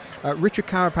while. Richard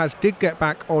Carapaz did get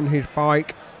back on his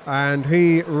bike and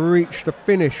he reached the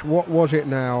finish. What was it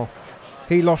now?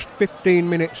 He lost 15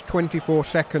 minutes 24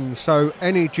 seconds, so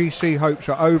any GC hopes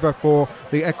are over for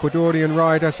the Ecuadorian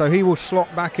rider, so he will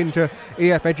slot back into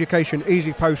EF Education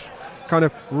Easy Post kind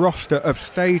of roster of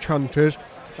stage hunters.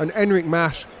 And Enric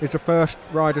Mas is the first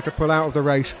rider to pull out of the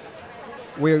race.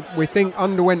 We think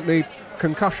underwent the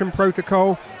concussion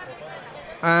protocol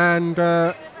and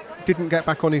didn't get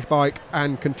back on his bike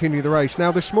and continue the race.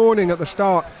 Now this morning at the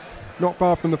start, not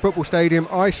far from the football stadium,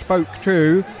 I spoke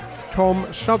to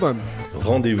Tom Southern.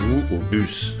 Rendezvous au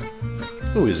bus.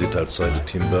 Who is it outside the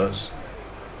team bus?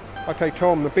 Okay,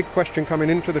 Tom, the big question coming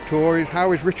into the Tour is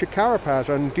how is Richard Carapaz,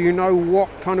 and do you know what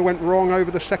kind of went wrong over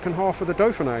the second half of the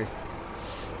Dauphiné?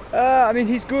 I mean,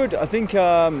 he's good. I think,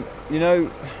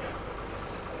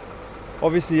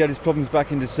 obviously he had his problems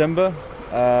back in December,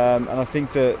 and I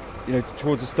think that,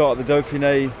 towards the start of the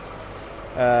Dauphiné,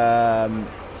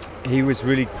 he was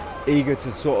really eager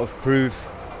to sort of prove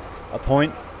a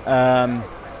point,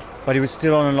 but he was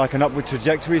still on like an upward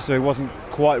trajectory, so he wasn't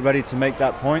quite ready to make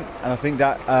that point, and I think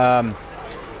that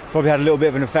probably had a little bit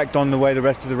of an effect on the way the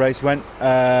rest of the race went.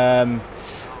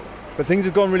 But things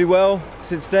have gone really well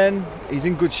since then. He's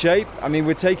in good shape. I mean,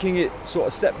 we're taking it sort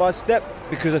of step by step,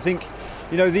 because I think,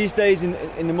 these days in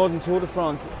the modern Tour de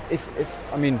France, if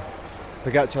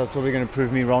Pogacar's probably going to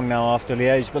prove me wrong now after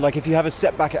Liège, but like if you have a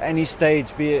setback at any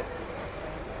stage, be it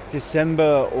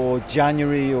December or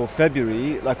January or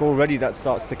February, like already that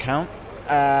starts to count,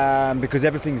 because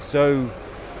the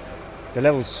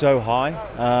level's so high.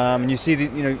 And you see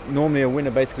that, normally a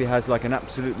winner basically has like an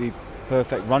absolutely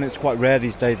perfect run. It's quite rare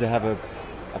these days to have a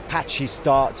patchy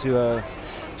start to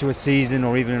a season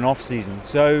or even an off season.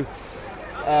 So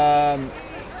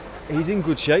he's in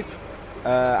good shape.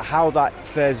 How that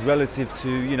fares relative to,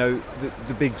 you know,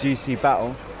 the big GC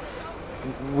battle,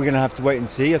 we're going to have to wait and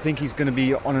see. I think he's going to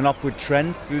be on an upward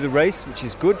trend through the race, which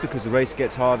is good because the race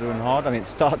gets harder and harder. I mean, it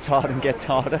starts hard and gets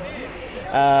harder.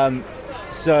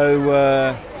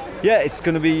 It's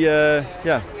going to be, we're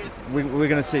going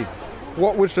to see.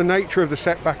 What was the nature of the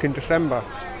setback in December?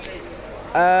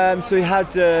 So he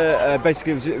had,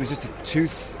 basically it was just a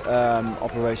tooth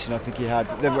operation. I think he had.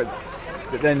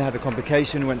 Then had a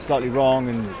complication, went slightly wrong,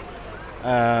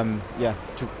 and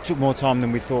took more time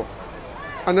than we thought.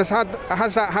 And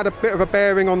has that had a bit of a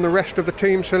bearing on the rest of the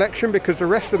team selection? Because the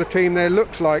rest of the team there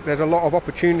looks like there's a lot of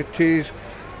opportunities.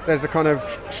 There's the kind of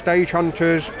stage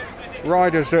hunters,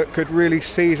 riders that could really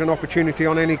seize an opportunity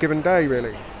on any given day,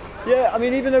 really. Yeah, I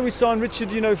mean, even though we signed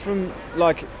Richard, you know, from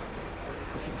Ineos,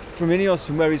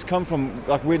 from where he's come from,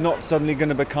 like, we're not suddenly going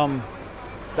to become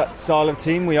that style of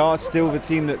team. We are still the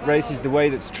team that races the way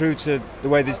that's true to the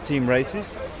way this team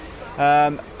races.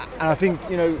 And I think,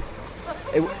 you know,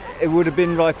 it would have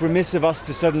been like remiss of us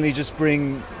to suddenly just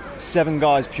bring 7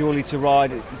 guys purely to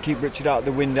ride and keep Richard out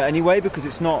the window anyway, because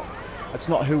that's not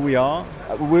who we are.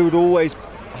 We would always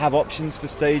have options for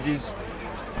stages.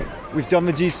 We've done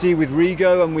the GC with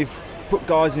Rigo, and we've put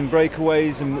guys in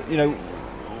breakaways, and, you know,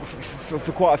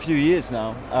 for quite a few years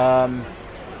now. And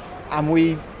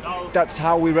that's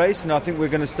how we race, and I think we're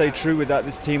going to stay true with that,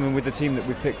 this team, and with the team that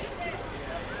we picked.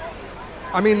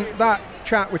 I mean, that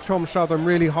chat with Tom Southern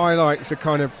really highlights the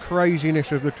kind of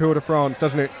craziness of the Tour de France,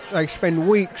 doesn't it? They spend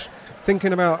weeks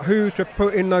thinking about who to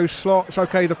put in those slots.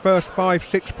 Okay, the first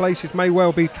 5-6 places may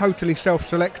well be totally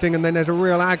self-selecting, and then there's a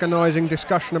real agonising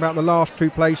discussion about the last 2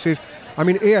 places. I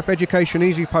mean, EF Education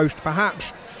Easy Post, perhaps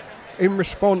in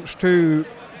response to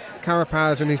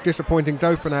Carapaz and his disappointing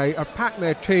Dauphiné, have packed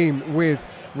their team with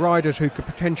riders who could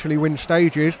potentially win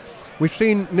stages. We've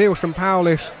seen Nielsen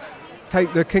Paulus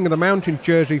take the King of the Mountains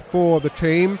jersey for the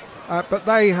team, but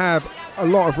they have a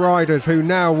lot of riders who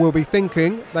now will be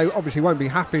thinking, they obviously won't be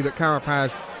happy that Carapaz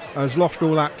has lost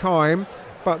all that time,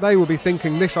 but they will be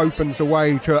thinking this opens the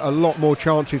way to a lot more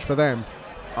chances for them.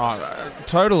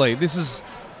 Totally.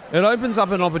 It opens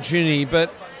up an opportunity,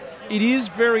 but it is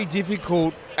very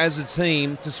difficult as a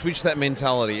team to switch that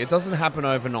mentality. It doesn't happen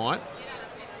overnight.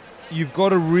 You've got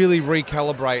to really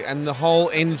recalibrate, and the whole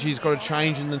energy's got to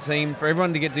change in the team for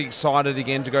everyone to get excited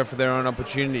again to go for their own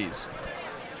opportunities.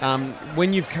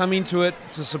 When you've come into it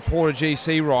to support a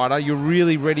GC rider, you're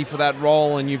really ready for that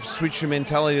role, and you've switched your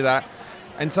mentality to that,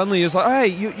 and suddenly it's like, hey,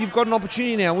 you've got an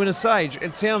opportunity now, win a stage.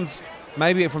 It sounds,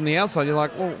 maybe from the outside, you're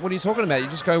like, well, what are you talking about? You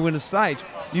just go win a stage.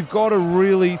 You've got to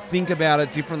really think about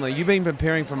it differently. You've been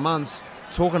preparing for months,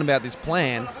 talking about this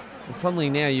plan, and suddenly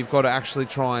now you've got to actually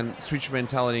try and switch your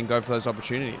mentality and go for those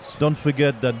opportunities. Don't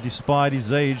forget that despite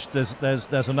his age,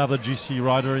 there's another GC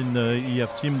rider in the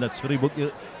EF team, that's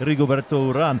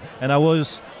Rigoberto Urán. And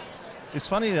it's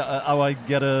funny how I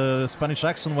get a Spanish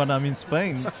accent when I'm in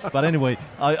Spain. But anyway,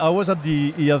 I was at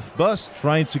the EF bus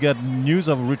trying to get news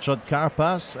of Richard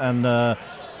Carapaz, and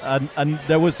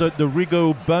there was the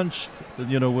Rigo bunch,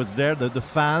 you know, was there, the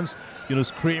fans, you know,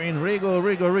 screaming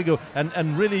Rigo,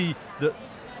 and really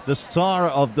the star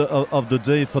of the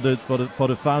day for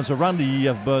the fans around the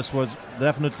EF bus was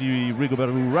definitely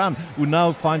Rigoberto Urán, who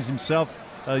now finds himself,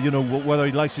 you know, whether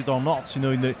he likes it or not, you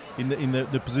know, in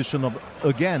the position of,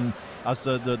 again, as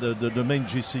the main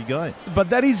GC guy.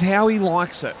 But that is how he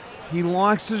likes it. He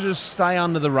likes to just stay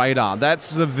under the radar.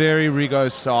 That's the very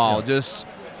Rigo style. Yeah. Just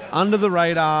under the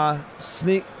radar,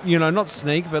 sneak, you know, not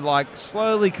sneak, but like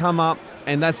slowly come up,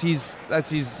 and that's his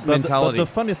mentality. But the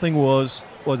funny thing was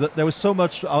that there was so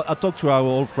much. I talked to our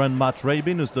old friend Matt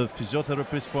Rabin, who's the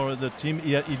physiotherapist for the team.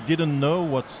 He didn't know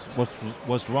what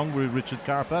was wrong with Richard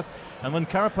Carapaz, and when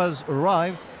Carapaz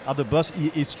arrived at the bus,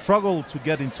 he struggled to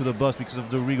get into the bus because of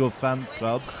the Rigo fan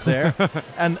club there,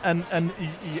 and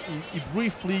he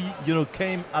briefly, you know,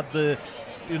 came at the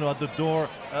door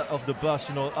of the bus,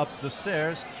 you know, up the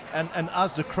stairs, and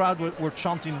as the crowd were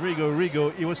chanting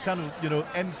Rigo, he was kind of, you know,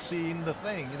 emceeing the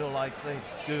thing, you know, like saying,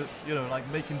 you know, like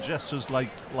making gestures like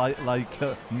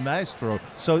maestro.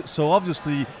 So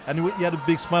obviously, and he had a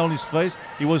big smile on his face.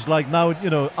 He was like now, you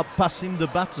know, passing the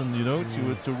baton, you know,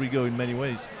 to Rigo in many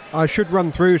ways. I should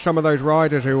run through some of those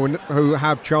riders who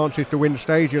have chances to win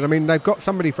stages. I mean, they've got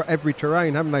somebody for every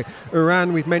terrain, haven't they?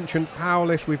 Urán, we've mentioned.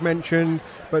 Paulus, we've mentioned.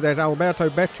 But there's Alberto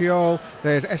Bettiol,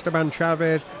 there's Esteban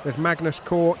Chavez, there's Magnus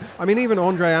Cort. I mean, even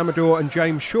Andre Amador and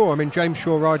James Shaw. I mean, James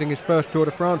Shaw riding his first Tour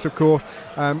de France, of course,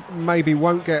 maybe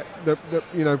won't get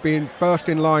the being first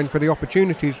in line for the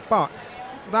opportunities. But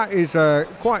that is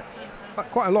quite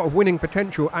quite a lot of winning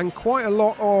potential and quite a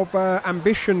lot of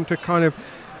ambition to kind of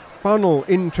funnel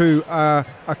into a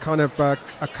kind of a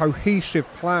cohesive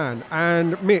plan.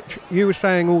 And Mitch, you were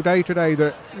saying all day today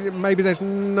that maybe there's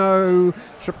no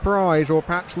surprise or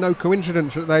perhaps no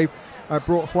coincidence that they've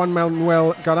brought Juan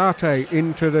Manuel Garate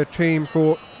into the team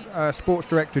for sports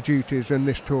director duties in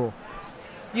this tour.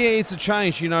 Yeah, it's a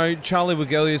change. Charlie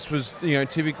Wegelius was,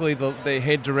 typically the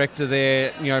head director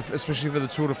there, especially for the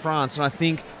Tour de France. And I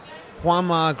think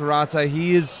Juanma Garate,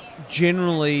 he is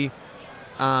generally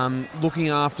looking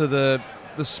after the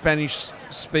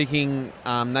Spanish-speaking,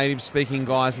 native-speaking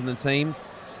guys in the team.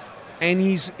 And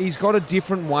he's got a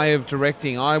different way of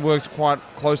directing. I worked quite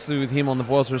closely with him on the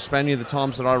Vuelta a España the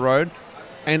times that I rode.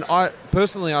 And I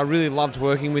really loved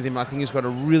working with him. I think he's got a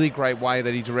really great way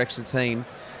that he directs the team.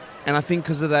 And I think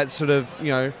because of that sort of,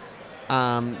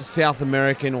 South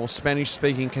American or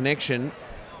Spanish-speaking connection,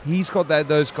 he's got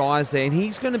those guys there, and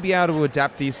he's going to be able to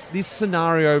adapt this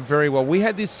scenario very well. We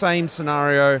had this same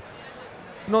scenario,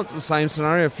 not the same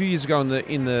scenario, a few years ago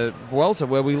in the Vuelta,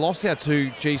 where we lost our 2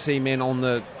 GC men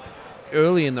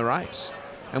early in the race,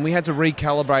 and we had to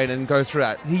recalibrate and go through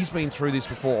that. He's been through this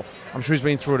before. I'm sure he's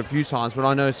been through it a few times, but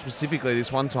I know specifically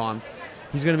this one time,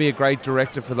 he's going to be a great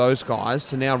director for those guys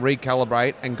to now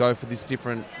recalibrate and go for this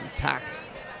different tact.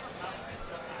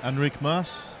 Enric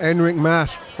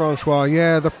Mas,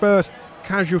 Francois, the first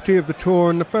casualty of the tour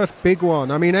and the first big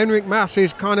one. I mean, Enric Mas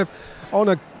is kind of on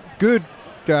a good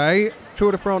day,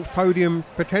 Tour de France podium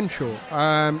potential.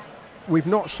 We've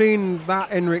not seen that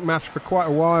Enric Mas for quite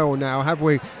a while now, have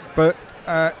we? But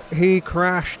he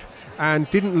crashed and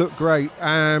didn't look great.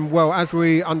 Well, as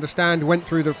we understand, went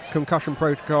through the concussion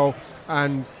protocol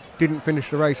and didn't finish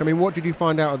the race. I mean, what did you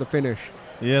find out of the finish?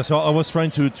 Yeah, so I was trying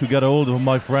to get a hold of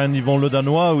my friend Yvon Le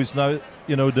Danois, who is now,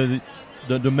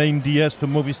 the main DS for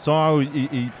Movistar.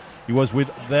 He was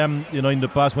with them, in the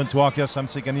past, went to Arca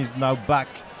Samsic, and he's now back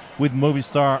with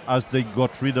Movistar as they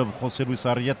got rid of José Luis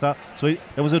Arrieta. So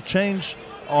there was a change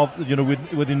of,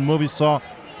 within Movistar,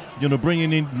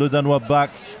 bringing in Le Danois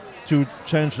back to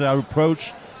change their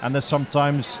approach, and there's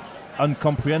sometimes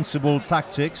incomprehensible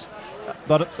tactics.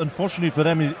 But unfortunately for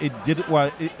them, it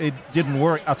didn't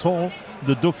work at all.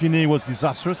 The Dauphiné was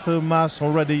disastrous for Mas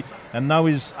already, and now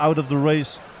he's out of the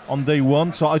race on day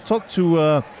one. So I talked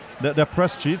to their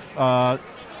press chief,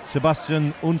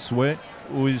 Sebastian Unzwe,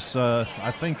 who is,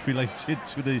 I think, related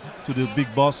to the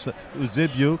big boss,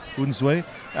 Eusebio Unzwe.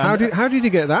 How did he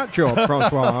get that job,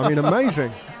 Francois? I mean,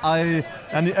 amazing.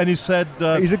 And he said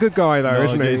he's a good guy, though,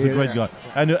 isn't he? He's a great guy.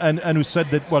 And who said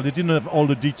that, well, they didn't have all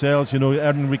the details.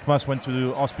 Enric Mas went to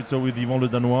the hospital with Yvon Le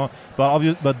Danois,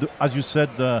 but as you said,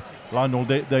 Lionel,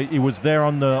 he was there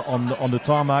on the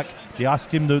tarmac. They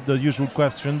asked him the usual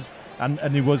questions,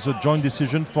 and it was a joint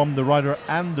decision from the rider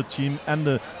and the team and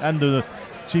the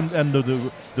team and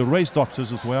the race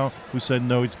doctors as well, who said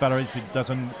no, it's better if it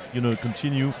doesn't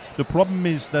continue. The problem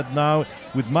is that now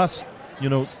with Mas,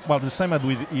 the same as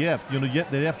with EF, yet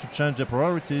they have to change their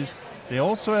priorities. They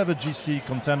also have a GC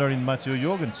contender in Matteo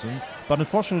Jorgensen, but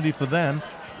unfortunately for them,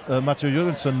 Matteo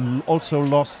Jorgensen also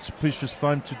lost precious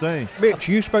time today. Mitch,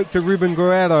 you spoke to Ruben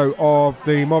Guerrero of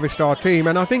the Movistar team,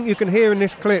 and I think you can hear in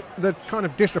this clip the kind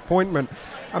of disappointment.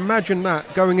 Imagine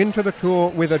that, going into the Tour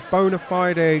with a bona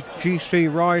fide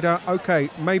GC rider. Okay,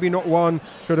 maybe not one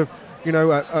sort of,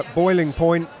 at boiling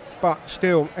point, but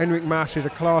still, Enric Mas is a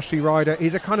classy rider.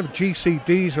 He's a kind of GC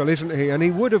diesel, isn't he? And he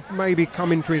would have maybe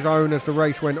come into his own as the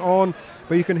race went on.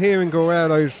 But you can hear in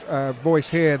Guerrero's voice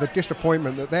here the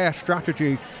disappointment that their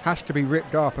strategy has to be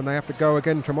ripped up and they have to go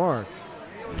again tomorrow.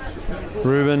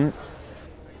 Ruben,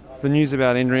 the news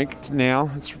about Enric now,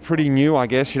 it's pretty new, I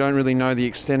guess. You don't really know the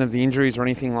extent of the injuries or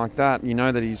anything like that. You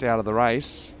know that he's out of the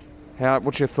race.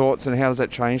 What's your thoughts and how does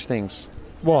that change things?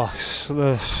 Well,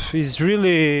 he's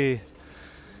really...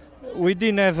 We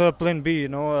didn't have a plan B,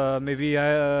 maybe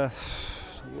every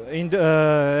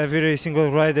single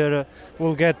rider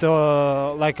will get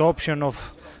option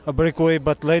of a breakaway,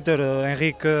 but later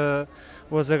Enric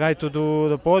was the guy to do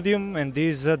the podium, and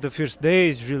this the first day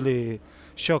is really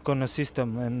shock on the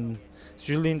system, and it's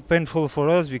really painful for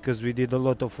us because we did a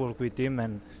lot of work with him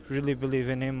and really believe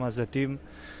in him as a team,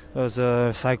 as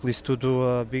a cyclist to do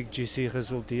a big GC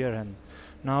result here, and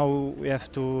now we have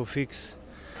to fix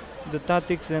the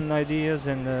tactics and ideas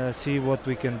and see what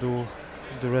we can do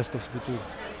the rest of the tour.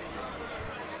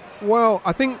 Well,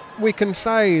 I think we can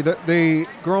say that the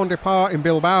Grand Depart in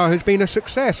Bilbao has been a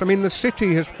success. I mean, the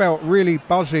city has felt really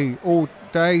buzzy all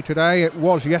day today. It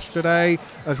was yesterday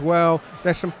as well.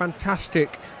 There's some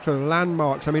fantastic sort of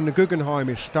landmarks. I mean, the Guggenheim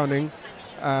is stunning.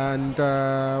 And,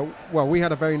 we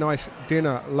had a very nice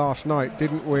dinner last night,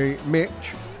 didn't we, Mitch?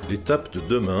 L'étape de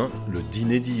demain, le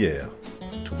dîner d'hier.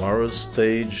 Tomorrow's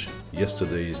stage,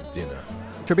 yesterday's dinner.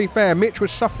 To be fair, Mitch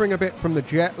was suffering a bit from the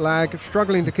jet lag,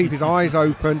 struggling to keep his eyes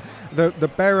open.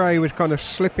 The beret was kind of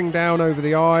slipping down over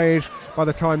the eyes by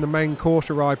the time the main course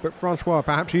arrived. But Francois,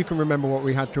 perhaps you can remember what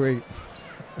we had to eat.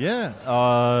 Yeah,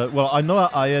 well, I know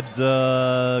I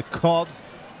had cod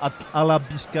at a la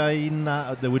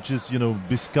Biscayna, which is,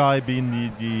 Biscay being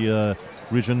the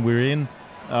region we're in.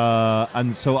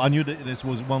 And so I knew that this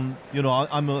was one.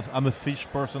 I'm a fish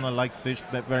person. I like fish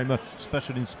very much,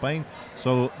 especially in Spain.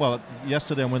 So,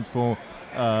 yesterday I went for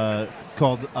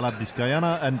cod a la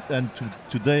Biscayana, and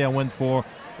today I went for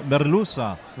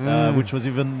merluza, which was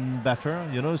even better.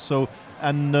 So,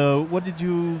 and what did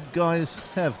you guys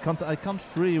have? I can't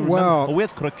really remember. Well, we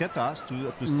had croquetas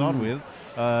to start with.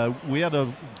 We had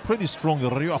a pretty strong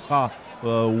Rioja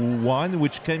wine,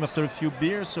 which came after a few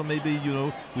beers, so maybe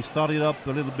we started up a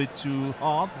little bit too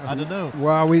hard. I don't know.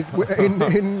 Well, we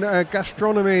in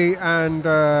gastronomy and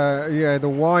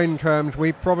the wine terms,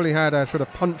 we probably had a sort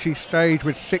of punchy stage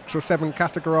with 6 or 7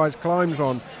 categorized climbs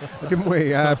on, didn't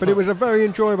we? But it was a very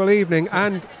enjoyable evening,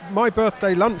 and my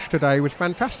birthday lunch today was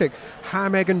fantastic.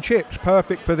 Ham, egg and chips,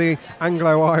 perfect for the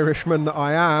Anglo-Irishman that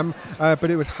I am,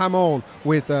 but it was hamon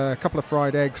with a couple of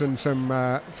fried eggs and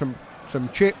some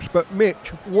chips. But Mitch,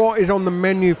 what is on the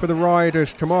menu for the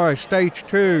riders tomorrow? Stage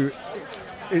 2,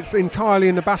 it's entirely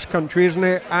in the Basque Country, isn't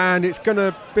it? And it's going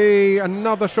to be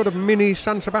another sort of mini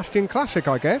San Sebastian Classic,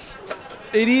 I guess.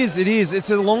 It is. It's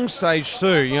a long stage too,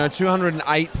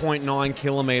 208.9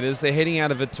 kilometres. They're heading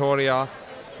out of Vitoria.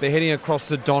 They're heading across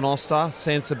to Donosta,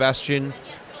 San Sebastian.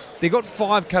 They've got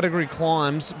 5 category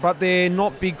climbs, but they're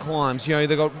not big climbs. They've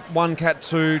got 1 Cat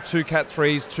 2, 2 Cat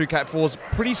 3s, 2 Cat 4s,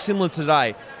 pretty similar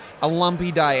today. A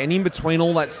lumpy day, and in between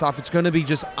all that stuff, it's going to be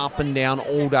just up and down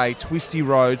all day, twisty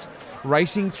roads,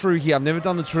 racing through here. I've never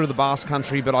done the Tour of the Basque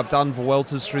Country, but I've done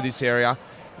Vueltas through this area.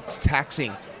 It's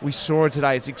taxing. We saw it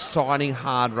today. It's exciting,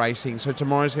 hard racing. So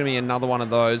tomorrow's going to be another one of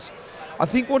those. I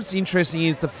think what's interesting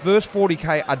is the first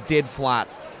 40K are dead flat,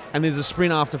 and there's a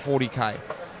sprint after 40K.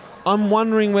 I'm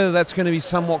wondering whether that's going to be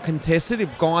somewhat contested,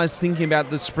 if guys thinking about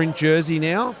the sprint jersey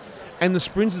now, and the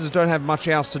sprinters don't have much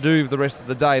else to do for the rest of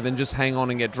the day than just hang on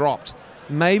and get dropped.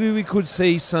 Maybe we could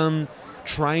see some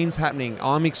trains happening.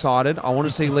 I'm excited. I want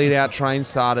to see lead-out trains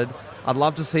started. I'd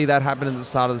love to see that happen at the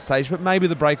start of the stage, but maybe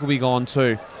the break will be gone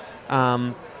too.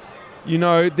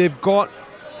 They've got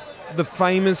the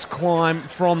famous climb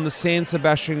from the San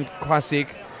Sebastian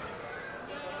Classic.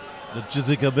 The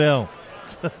Jessica Bell.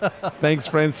 Thanks,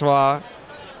 Francois.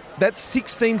 That's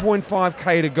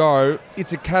 16.5k to go.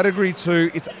 It's a category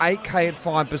 2. It's 8k at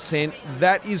 5%.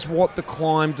 That is what the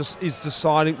climb is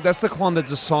deciding. That's the climb that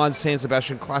decides San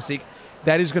Sebastian Classic.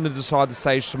 That is going to decide the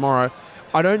stage tomorrow.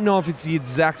 I don't know if it's the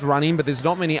exact run-in, but there's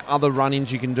not many other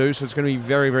run-ins you can do, so it's going to be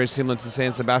very, very similar to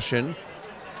San Sebastian.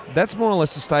 That's more or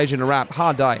less the stage in a wrap.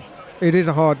 Hard day. It is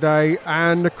a hard day,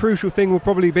 and the crucial thing will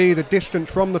probably be the distance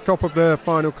from the top of the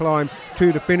final climb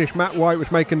to the finish. Matt White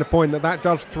was making the point that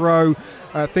does throw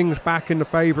things back in the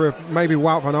favour of maybe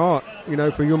Wout van Aert,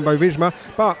 for Jumbo-Visma.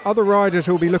 But other riders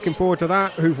who will be looking forward to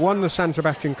that, who've won the San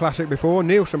Sebastian Classic before,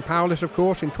 Nielsen Paulus, of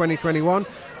course, in 2021,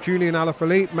 Julian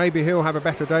Alaphilippe, maybe he'll have a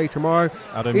better day tomorrow.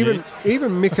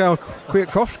 Even Mikhail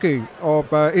Kwiatkowski of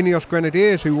Ineos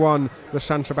Grenadiers, who won the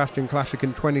San Sebastian Classic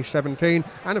in 2017,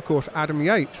 and of course Adam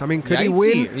Yates. I mean, could he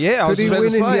win? Yeah, could he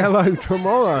win in yellow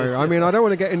tomorrow? I mean, I don't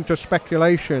want to get into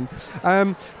speculation,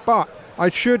 but I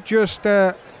should just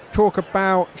talk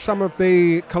about some of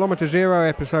the Kilometre Zero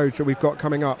episodes that we've got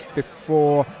coming up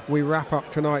before we wrap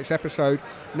up tonight's episode.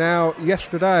 Now,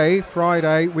 yesterday,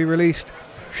 Friday, we released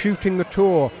Shooting the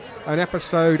Tour, an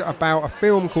episode about a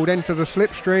film called Enter the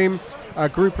Slipstream. A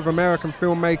group of American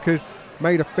filmmakers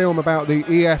made a film about the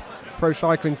EF Pro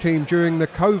Cycling team during the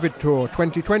COVID Tour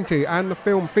 2020, and the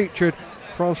film featured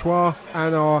Francois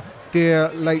and our dear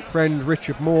late friend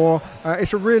Richard Moore.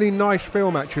 It's a really nice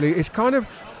film, actually. It's kind of,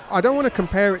 I don't want to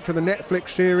compare it to the Netflix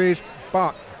series,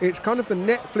 but it's kind of the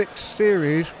Netflix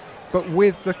series, but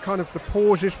with the kind of the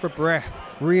pauses for breath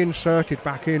reinserted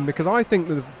back in, because I think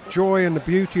the joy and the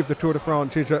beauty of the Tour de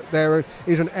France is that there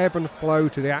is an ebb and flow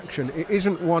to the action. It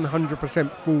isn't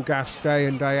 100% full gas day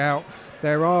in, day out.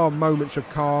 There are moments of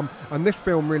calm, and this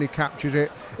film really captures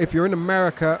it. If you're in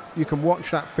America, you can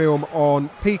watch that film on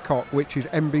Peacock, which is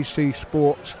NBC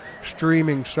Sports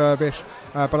streaming service.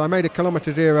 But I made a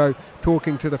Kilometre Zero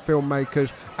talking to the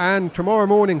filmmakers. And tomorrow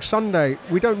morning, Sunday,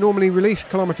 we don't normally release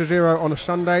Kilometre Zero on a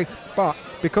Sunday, but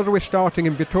because we're starting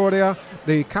in Vitoria,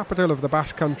 the capital of the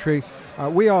Basque Country,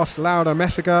 we asked Laura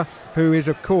Messiga, who is,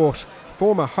 of course,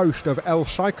 former host of El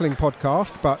Cycling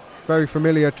podcast, but very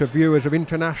familiar to viewers of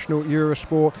international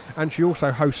Eurosport, and she also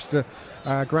hosts the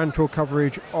Grand Tour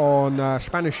coverage on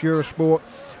Spanish Eurosport.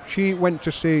 She went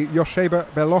to see Joseba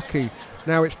Bellocchi.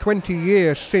 Now, it's 20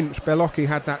 years since Bellocchi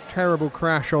had that terrible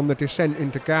crash on the descent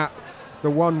into Gap, the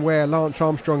one where Lance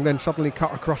Armstrong then suddenly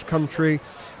cut across country.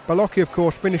 Bellocchi, of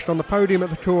course, finished on the podium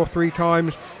at the Tour 3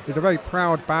 times. He's a very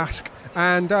proud Basque.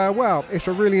 And, well, it's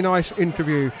a really nice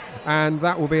interview, and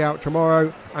that will be out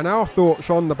tomorrow. And our thoughts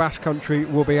on the Basque Country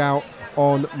will be out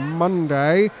on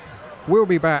Monday. We'll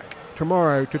be back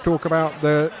tomorrow to talk about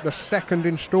the second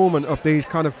instalment of these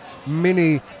kind of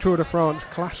mini Tour de France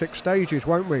classic stages,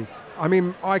 won't we? I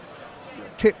mean, I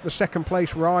tipped the second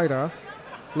place rider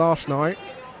last night.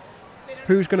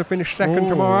 Who's going to finish second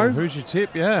tomorrow? Who's your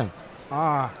tip? Yeah.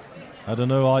 I don't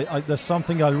know. There's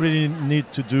something I really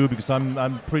need to do because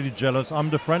I'm pretty jealous.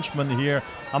 I'm the Frenchman here.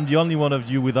 I'm the only one of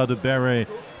you without a beret,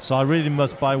 so I really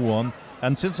must buy one.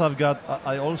 And since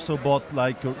I also bought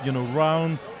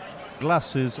round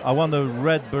glasses. I want a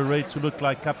red beret to look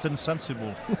like Captain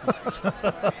Sensible.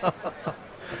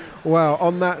 Well,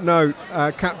 on that note,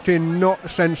 Captain Not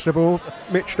Sensible,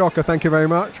 Mitch Docker, thank you very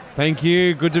much. Thank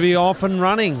you. Good to be off and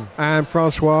running. And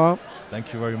Francois.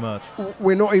 Thank you very much.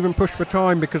 We're not even pushed for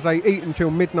time because they eat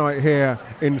until midnight here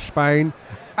in Spain.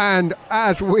 And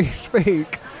as we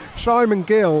speak, Simon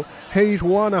Gill, he's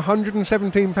won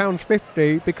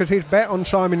 £117.50 because his bet on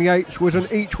Simon Yates was an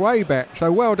each-way bet.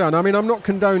 So well done. I mean, I'm not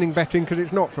condoning betting because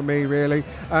it's not for me, really.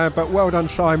 But well done,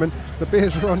 Simon. The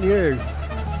beers are on you.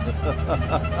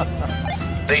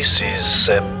 This is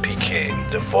Seb Piquet,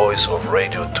 the voice of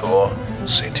Radio Tour,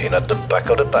 sitting at the back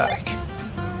of the pack.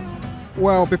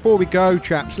 Well, before we go,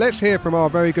 chaps, let's hear from our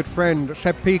very good friend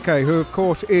Seb Piquet, who of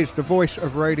course is the voice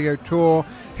of Radio Tour.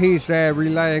 He's there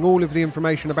relaying all of the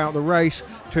information about the race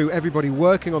to everybody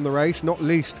working on the race, not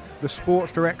least the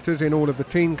sports directors in all of the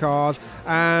team cars.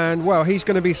 And well, he's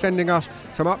going to be sending us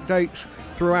some updates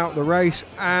throughout the race,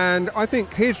 and I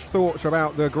think his thoughts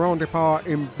about the Grand Depart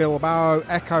in Bilbao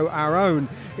echo our own,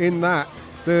 in that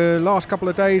the last couple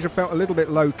of days have felt a little bit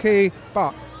low-key,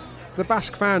 but the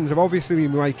Basque fans have obviously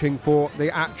been waiting for the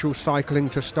actual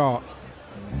cycling to start.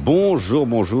 Bonjour,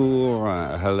 bonjour.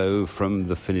 Hello from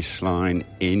the finish line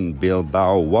in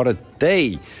Bilbao. What a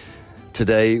day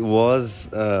today was.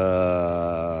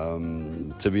 To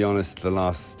be honest, the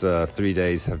last 3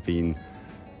 days have been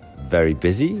very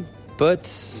busy,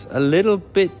 but a little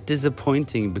bit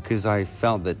disappointing because I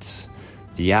felt that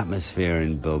the atmosphere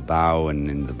in Bilbao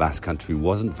and in the Basque Country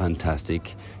wasn't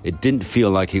fantastic. It didn't feel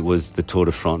like it was the Tour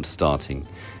de France starting,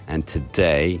 and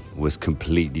today was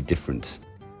completely different.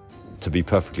 To be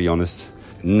perfectly honest,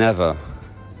 never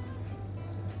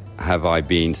have I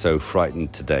been so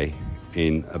frightened today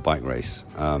in a bike race.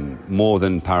 More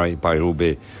than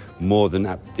Paris-Roubaix, more than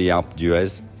the Alpe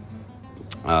d'Huez.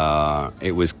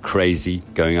 It was crazy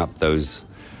going up those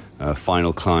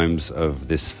final climbs of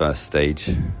this first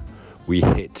stage. We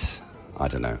hit, I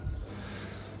don't know,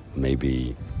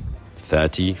 maybe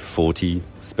 30, 40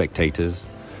 spectators,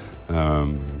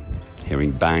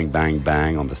 hearing bang, bang,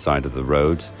 bang on the side of the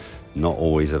road. Not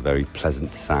always a very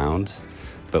pleasant sound,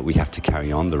 but we have to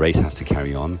carry on. The race has to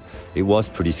carry on. It was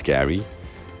pretty scary.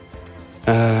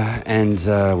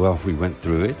 Well, we went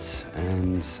through it,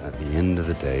 and at the end of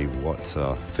the day, what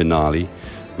a finale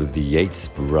with the Yates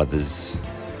brothers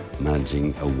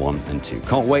managing a 1 and 2.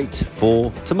 Can't wait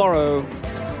for tomorrow.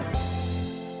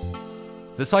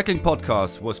 The Cycling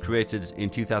Podcast was created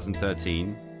in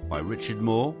 2013 by Richard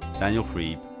Moore, Daniel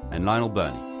Freeb, and Lionel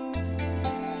Burney.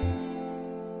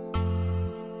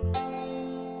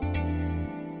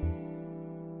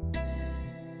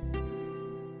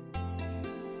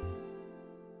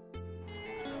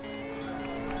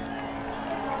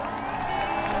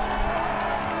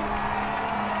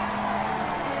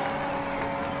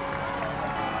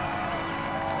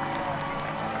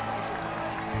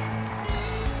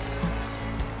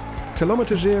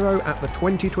 Kilometre Zero at the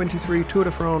 2023 Tour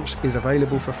de France is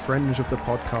available for friends of the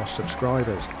podcast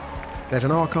subscribers. There's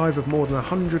an archive of more than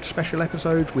 100 special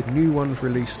episodes with new ones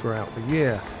released throughout the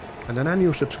year, and an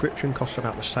annual subscription costs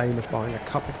about the same as buying a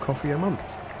cup of coffee a month.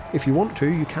 If you want to,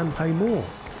 you can pay more.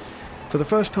 For the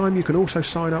first time, you can also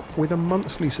sign up with a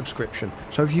monthly subscription,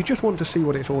 so if you just want to see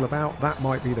what it's all about, that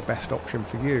might be the best option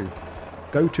for you.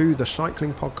 Go to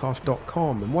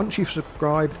thecyclingpodcast.com, and once you've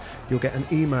subscribed, you'll get an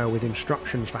email with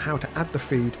instructions for how to add the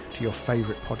feed to your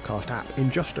favourite podcast app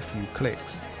in just a few clicks.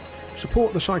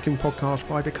 Support the Cycling Podcast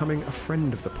by becoming a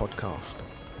friend of the podcast.